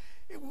 "Wait, wait."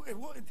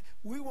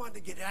 We wanted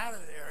to get out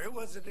of there. It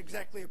wasn't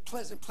exactly a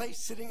pleasant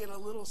place, sitting in a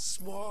little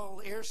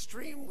small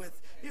Airstream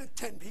with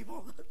 10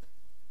 people.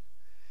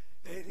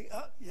 Anything?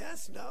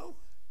 Yes? No?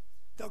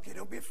 Okay,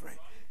 don't be afraid.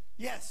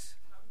 Yes.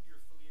 How did your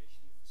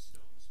affiliation with the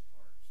Stones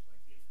part?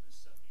 Like the infamous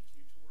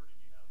 72 tour, did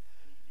you have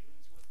any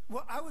dealings with them?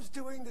 Well, I was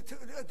doing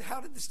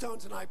how did the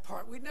Stones and I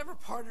part? We never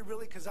parted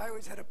really because I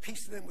always had a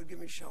piece of them would give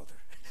me shelter.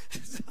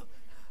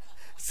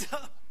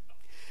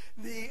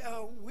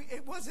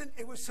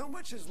 It was so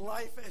much as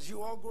life as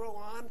you all grow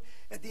on.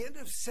 At the end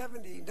of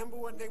 70, number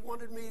one, they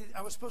wanted me,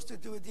 I was supposed to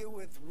do a deal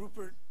with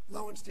Rupert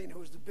Lowenstein, who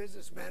was the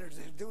business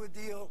manager, to do a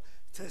deal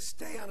to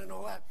stay on and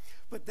all that.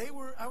 But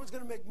I was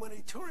going to make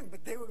money touring,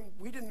 but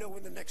we didn't know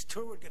when the next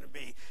tour was going to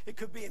be. It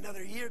could be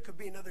another year, it could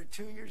be another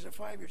 2 years or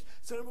 5 years.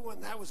 So number one,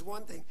 that was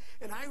one thing.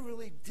 And I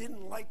really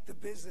didn't like the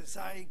business.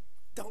 I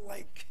don't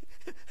like,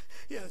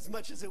 as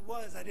much as it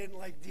was, I didn't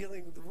like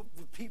dealing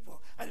with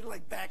people. I didn't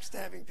like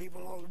backstabbing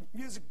people and all the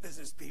music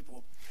business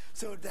people.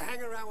 So to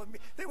hang around with me,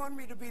 they wanted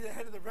me to be the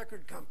head of the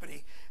record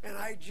company, and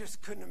I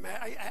just couldn't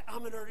imagine.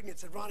 I'm an Erting and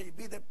said, "Ronnie, you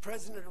be the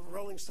president of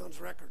Rolling Stones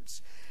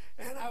Records."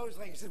 And I was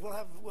like, he said, we'll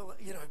have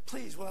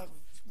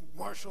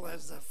Marshall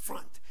as the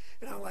front.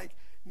 And I'm like,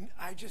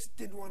 I just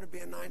didn't want to be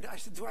a 9 to, I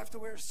said, do I have to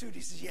wear a suit?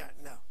 He says, yeah,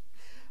 no.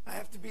 I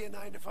have to be a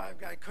 9 to 5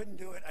 guy. I couldn't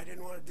do it. I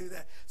didn't want to do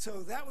that.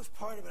 So that was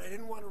part of it. I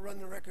didn't want to run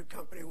the record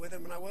company with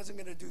him, and I wasn't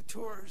going to do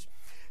tours.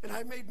 And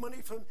I made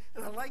money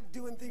and I liked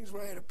doing things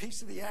where I had a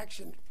piece of the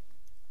action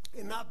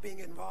and not being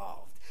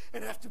involved.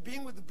 And after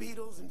being with the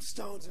Beatles and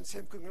Stones and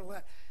Sam Cooke and all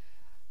that,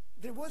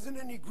 there wasn't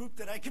any group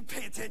that I could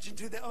pay attention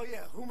to that, oh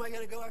yeah, who am I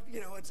going to go after?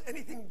 It's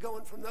anything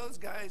going from those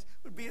guys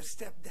would be a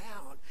step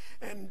down.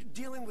 And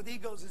dealing with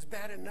egos is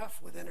bad enough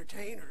with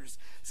entertainers.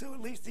 So at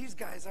least these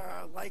guys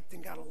I liked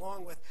and got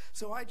along with.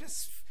 So I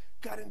just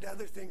got into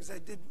other things. I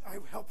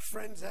helped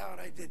friends out.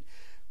 I did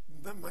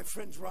my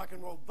friends' rock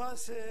and roll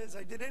buses.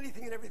 I did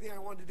anything and everything I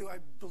wanted to do. I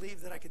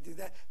believed that I could do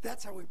that.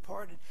 That's how we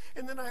parted.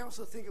 And then I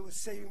also think it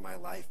was saving my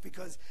life,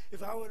 because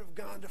if I would have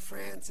gone to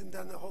France and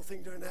done the whole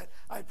thing during that,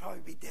 I'd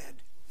probably be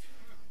dead.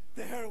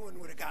 The heroin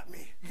would have got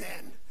me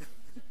then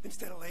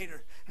instead of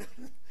later.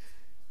 One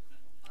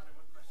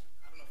question.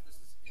 I don't know if this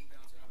is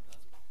inbounds or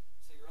outbounds.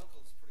 So your uncle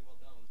is pretty well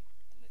known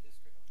in the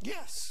history of it.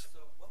 Yes.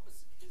 So what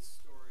was his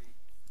story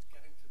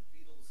getting to the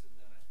Beatles and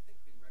then I think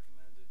being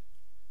recommended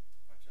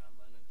by John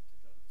Lennon to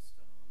go to the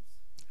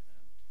Stones?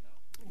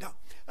 And no?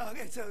 No.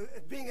 Okay, so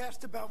being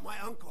asked about my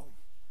uncle,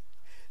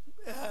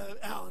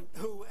 Alan,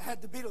 who had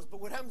the Beatles, but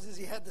what happens is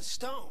he had the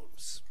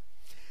Stones.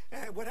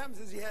 And what happens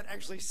is he had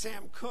actually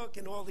Sam Cooke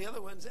and all the other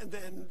ones, and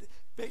then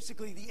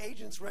basically the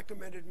agents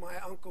recommended my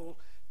uncle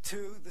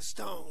to the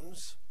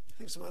Stones. I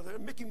think some other,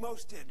 Mickey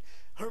Most did.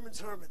 Herman's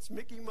Hermits.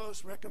 Mickey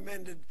Most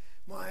recommended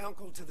my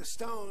uncle to the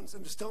Stones,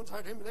 and the Stones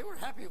hired him, and they were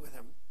happy with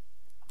him.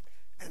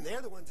 And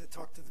they're the ones that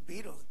talked to the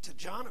Beatles, to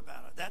John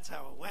about it. That's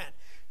how it went.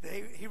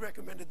 He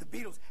recommended the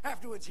Beatles.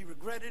 Afterwards, he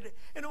regretted it.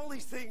 And all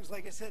these things,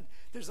 like I said,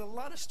 there's a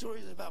lot of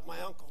stories about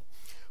my uncle.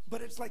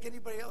 But it's like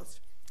anybody else.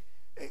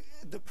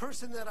 The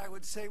person that I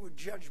would say would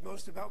judge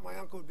most about my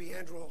uncle would be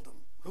Andrew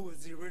Oldham, who was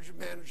the original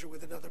manager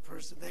with another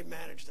person. They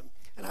managed him.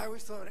 And I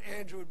always thought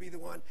Andrew would be the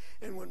one.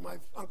 And when my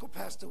uncle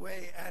passed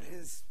away at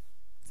his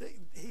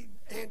thing,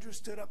 Andrew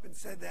stood up and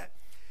said that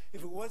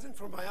if it wasn't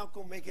for my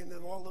uncle making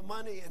them all the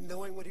money and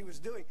knowing what he was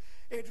doing,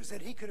 Andrew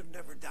said he could have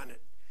never done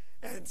it.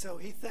 And so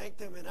he thanked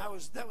them, and that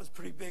was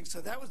pretty big. So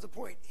that was the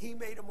point. He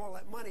made them all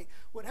that money.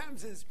 What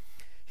happens is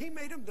he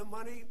made them the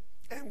money,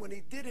 and when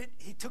he did it,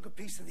 he took a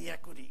piece of the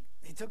equity.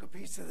 He took a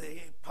piece of the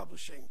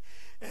publishing,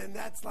 and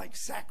that's like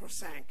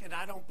sacrosanct, and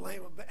I don't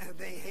blame him, and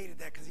they hated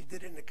that because he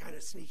did it in a kind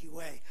of sneaky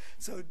way.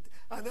 So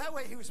on that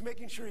way, he was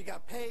making sure he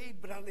got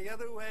paid, but on the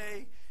other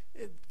way,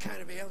 it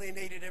kind of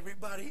alienated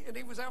everybody, and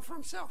he was out for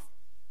himself.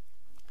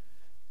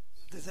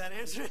 Does that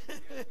answer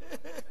it?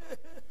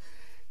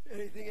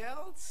 Anything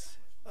else?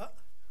 I'll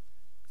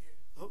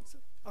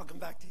come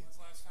back to you. When's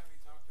the last time you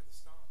talked to the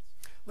Stones?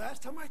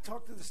 Last time I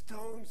talked to the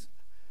Stones,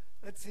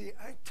 let's see,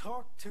 I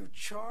talked to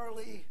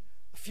Charlie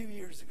a few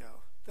years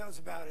ago. That was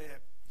about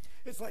it.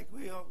 It's like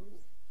we all,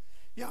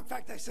 yeah, in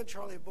fact, I sent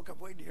Charlie a book. I'm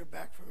waiting to hear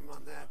back from him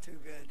on that. Too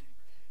good.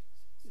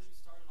 So you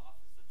started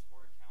off as the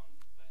tour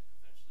accountant, but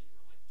eventually you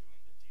were like doing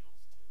the deals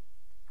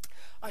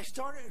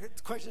too?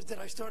 The question is, did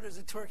I start as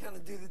a tour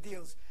accountant and do the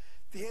deals?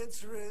 The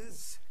answer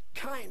is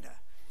kinda,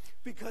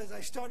 because I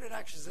started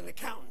actually as an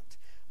accountant.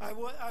 I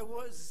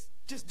was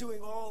just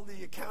doing all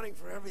the accounting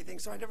for everything,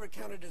 so I never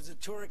counted as a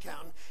tour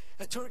accountant.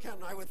 A tour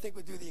accountant, I would think,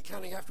 would do the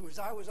accounting afterwards.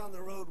 I was on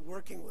the road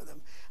working with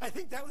them. I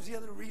think that was the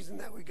other reason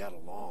that we got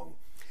along.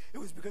 It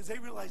was because they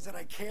realized that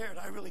I cared.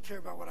 I really care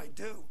about what I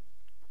do.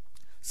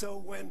 So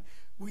when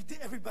we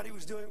did, everybody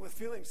was doing it with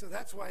feeling, so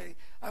that's why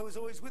I was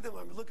always with them.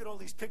 I look at all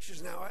these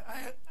pictures now.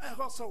 I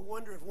also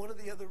wonder if one of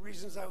the other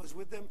reasons I was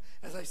with them,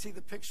 as I see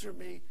the picture of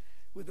me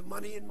with the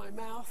money in my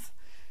mouth,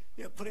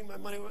 you know, putting my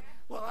money,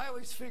 well, I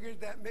always figured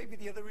that maybe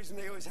the other reason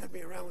they always had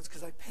me around was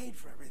because I paid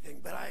for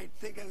everything, but I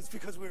think it was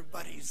because we were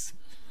buddies.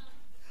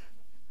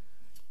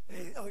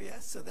 Hey, oh,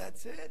 yes, so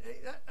that's it.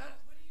 Hey, What do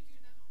you do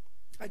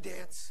now? I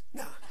dance.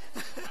 No.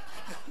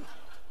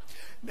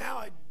 Now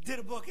I did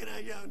a book, and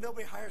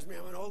nobody hires me.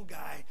 I'm an old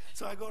guy,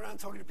 so I go around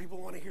talking to people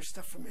who want to hear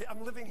stuff from me.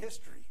 I'm living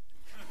history.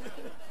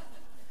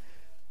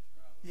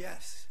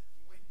 Yes.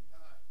 When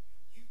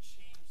you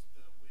changed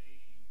the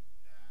way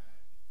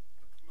that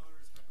the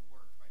promoters had to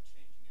work by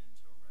changing it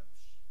into a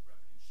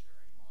revenue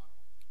sharing model,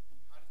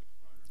 how did the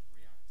promoters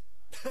react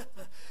to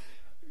that?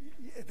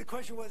 The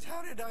question was,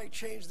 how did I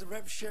change the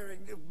rev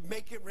sharing,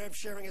 make it rev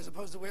sharing as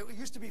opposed to the way it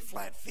used to be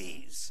flat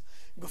fees?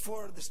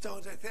 Before the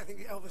Stones, I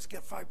think Elvis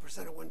got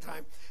 5% at one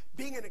time.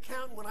 Being an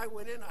accountant, when I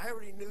went in, I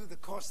already knew the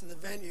cost of the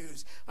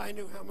venues. I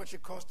knew how much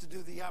it cost to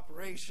do the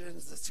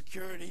operations, the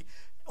security,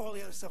 all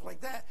the other stuff like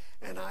that.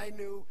 And I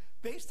knew,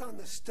 based on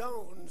the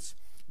Stones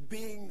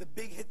being the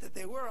big hit that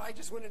they were, I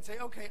just went and say,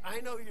 okay, I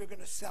know you're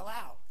going to sell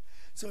out.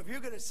 So if you're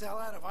going to sell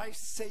out, if I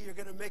say you're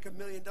going to make $1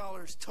 million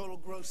total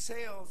gross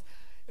sales,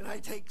 and I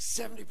take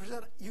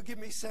 70%, you give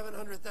me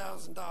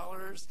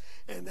 $700,000,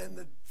 and then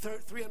the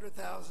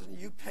 $300,000,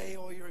 you pay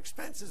all your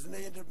expenses, and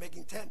they end up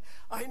making 10.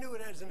 I knew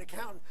it as an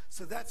accountant,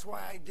 so that's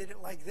why I did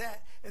it like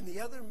that. And the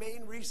other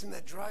main reason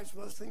that drives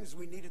most things is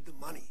we needed the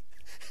money.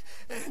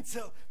 And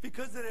so,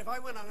 because then if I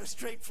went on a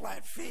straight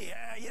flat fee,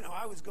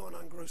 I was going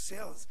on gross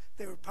sales.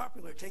 They were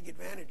popular. Take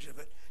advantage of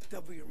it.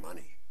 Double your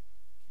money.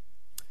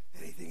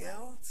 Anything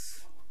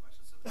else? One more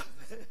question. So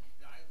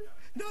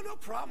No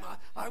problem.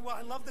 I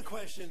love the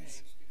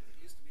questions. because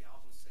it used to be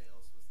album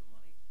sales was the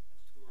money, and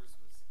tours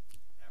was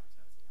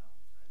advertising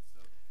albums, right?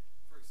 So,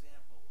 for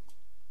example,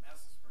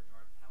 Madison Square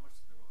Garden, how much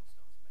did the Rolling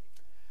Stones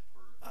make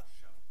per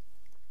show?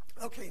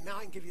 Okay, now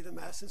I can give you the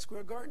Madison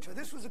Square Garden show.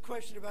 This was a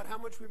question about how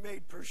much we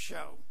made per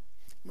show.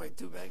 My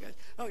two bad guys.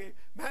 Okay,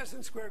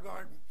 Madison Square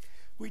Garden.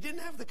 We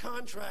didn't have the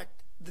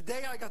contract. The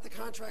day I got the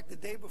contract, the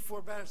day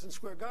before Madison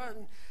Square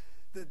Garden,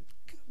 the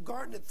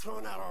Garden had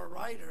thrown out our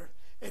rider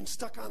and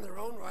stuck on their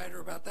own rider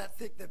about that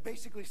thick that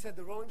basically said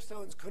the Rolling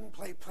Stones couldn't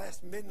play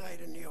past midnight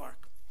in New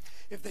York.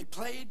 If they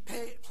played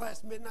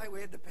past midnight,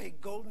 we had to pay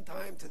golden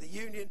time to the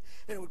union,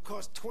 and it would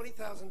cost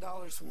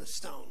 $20,000 from the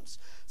Stones.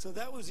 So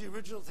that was the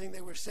original thing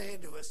they were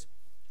saying to us.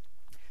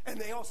 And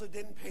they also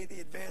didn't pay the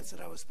advance that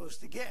I was supposed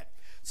to get.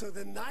 So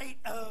the night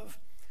of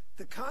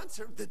the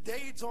concert, the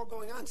day it's all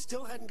going on,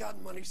 still hadn't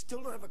gotten money,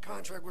 still don't have a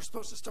contract. We're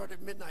supposed to start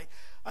at midnight.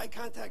 I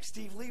contact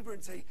Steve Lieber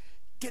and say,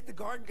 get the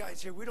Garden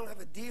guys here. We don't have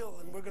a deal,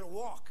 and we're going to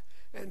walk.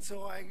 And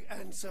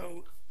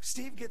so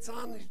Steve gets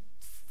on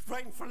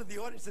right in front of the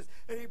audience, says,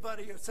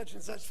 anybody such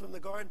and such from the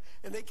Garden?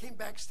 And they came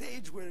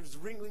backstage where it was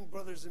Ringling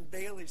Brothers and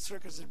Bailey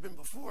Circus had been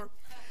before.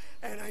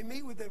 And I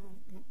meet with the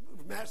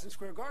Madison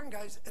Square Garden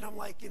guys, and I'm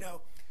like,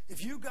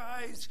 if you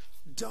guys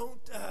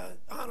don't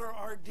honor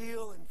our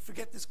deal and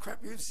forget this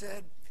crap you've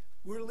said,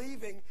 we're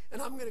leaving, and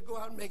I'm going to go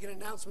out and make an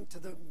announcement to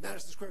the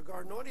Madison Square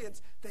Garden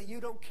audience that you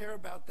don't care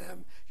about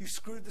them, you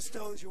screwed the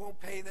Stones, you won't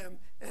pay them,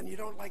 and you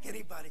don't like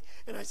anybody.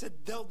 And I said,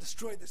 they'll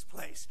destroy this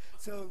place.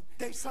 So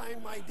they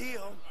signed my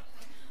deal.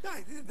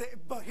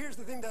 But here's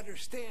the thing to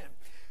understand.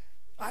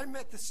 I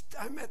met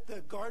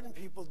the Garden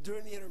people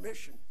during the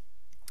intermission.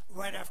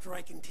 right after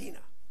Ike and Tina,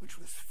 which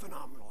was a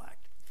phenomenal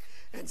act.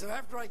 And so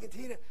after Ike and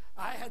Tina,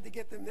 I had to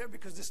get them there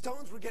because the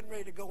Stones were getting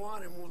ready to go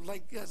on, and were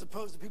like, as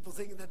opposed to people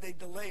thinking that they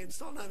delay and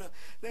still, no,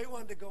 they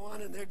wanted to go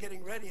on and they're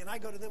getting ready. And I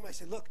go to them, I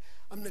say, look,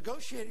 I'm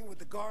negotiating with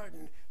the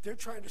Garden. They're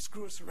trying to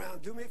screw us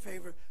around. Do me a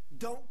favor,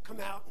 don't come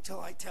out until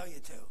I tell you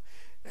to.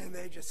 And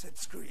they just said,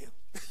 screw you.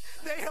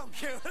 They don't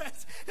care.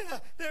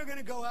 They're going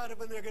to go out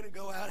when they're going to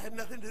go out. It had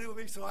nothing to do with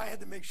me, so I had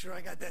to make sure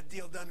I got that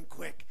deal done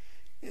quick.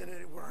 And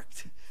it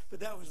worked. But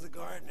that was the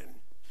Garden. And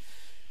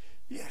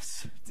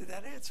yes. Did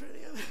that answer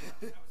any of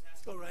it?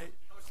 All right.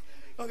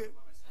 Okay.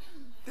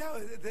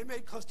 They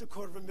made close to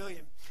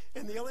 $250,000.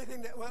 And the only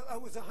thing that, well,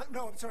 it was, it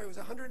was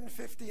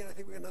 150, and I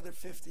think we got another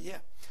 50, yeah.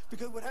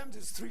 Because what happens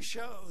is 3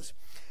 shows.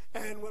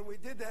 And when we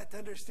did that to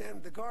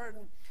understand the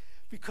Garden,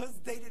 because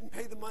they didn't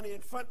pay the money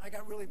in front, I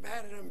got really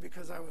mad at them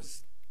because I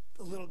was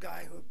a little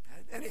guy who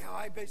had, anyhow,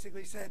 I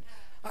basically said,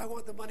 I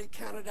want the money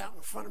counted out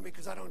in front of me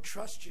because I don't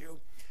trust you.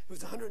 It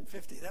was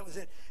 150, that was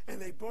it. And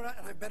they brought out,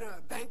 and I bet on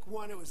a bank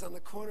one, it was on the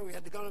corner, we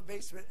had to go in the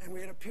basement, and we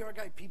had a PR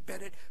guy, Pete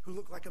Bennett, who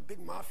looked like a big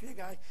mafia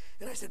guy,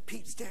 and I said,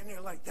 Pete, stand there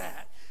like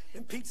that.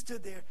 And Pete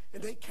stood there,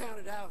 and they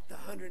counted out the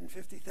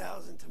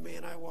 150,000 to me,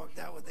 and I walked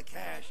out with the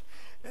cash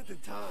at the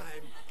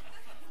time.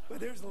 But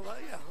there's a lot,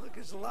 yeah, look,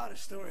 there's a lot of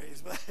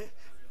stories, but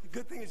the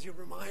good thing is you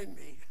remind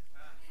me.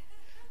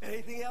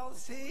 Anything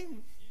else,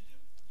 team?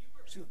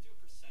 Do you do a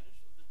percentage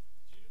of the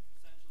gross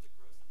at the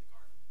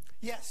Garden?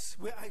 Yes.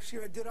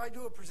 Did I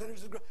do a percentage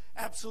of the gross?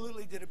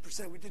 Absolutely did a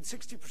percent. We did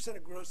 60%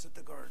 of gross at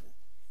the Garden.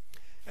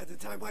 At the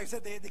time, like I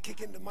said, they had to kick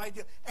into my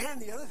deal.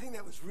 And the other thing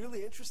that was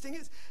really interesting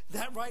is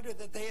that writer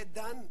that they had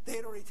done, they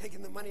had already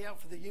taken the money out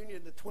for the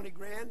union, the 20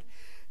 grand.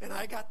 And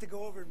I got to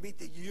go over and meet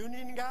the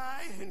union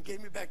guy and gave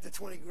me back the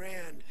 20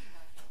 grand.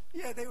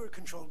 Yeah, they were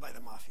controlled by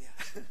the mafia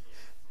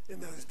in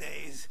those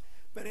days.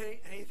 But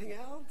anything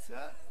else?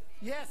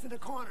 Yes, in the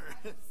corner.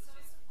 So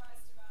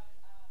surprised about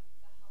the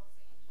Hells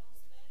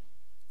Angels bit.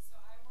 So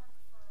I work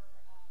for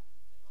the North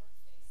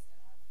Face,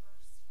 and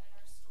our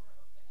first store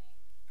opening,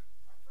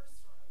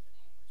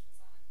 which was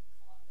on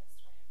Columbus,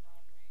 right at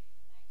Broadway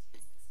in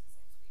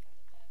 1966, we had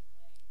the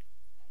Dead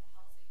play and the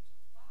Hells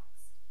Angels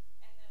box.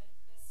 And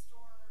the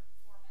store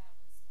format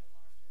was no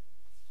larger;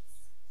 it was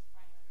just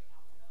primary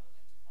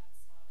alcove, and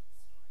that's how the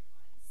story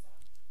went. So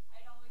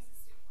I'd always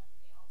assumed when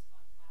the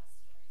Altamont Pass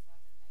stories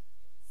happened that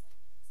it was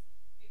like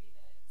maybe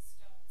the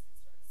Stones had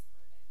sort of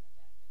spurred it and the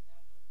Dead picked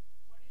up.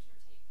 But what is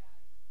your take on,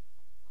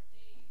 were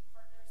they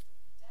partners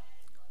with the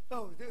Dead? Like,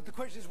 Oh, the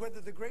question is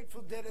whether the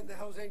Grateful Dead and the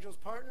Hells Angels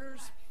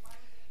partners? I mean, why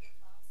would they be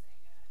bouncing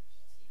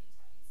a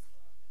teeny-tiny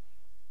store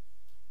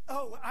opening?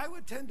 Oh, I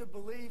would tend to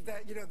believe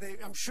that,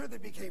 I'm sure they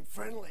became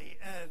friendly,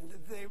 and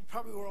they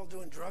probably were all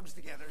doing drugs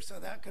together, so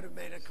that could have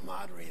made a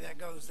camaraderie that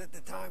goes at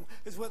the time,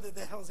 is whether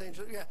the Hells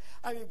Angels,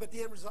 but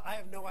the end result, I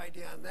have no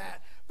idea on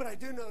that. But I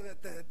do know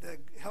that the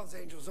Hells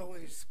Angels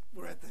always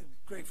were at the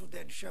Grateful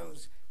Dead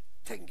shows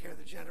taking care of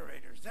the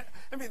generators.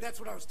 That's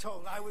what I was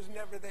told. I was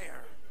never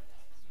there.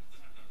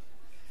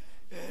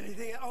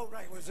 Anything? Oh,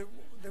 right.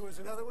 There was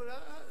another one?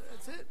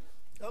 That's it?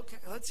 Okay.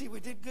 Let's see. We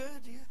did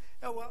good. Yeah.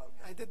 Oh, well,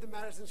 I did the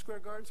Madison Square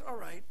Gardens. All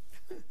right.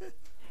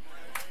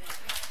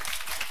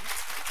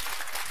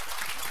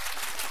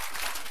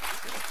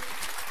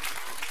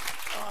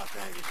 Oh,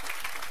 thank you.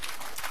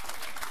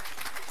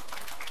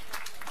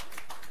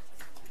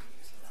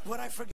 What I forget.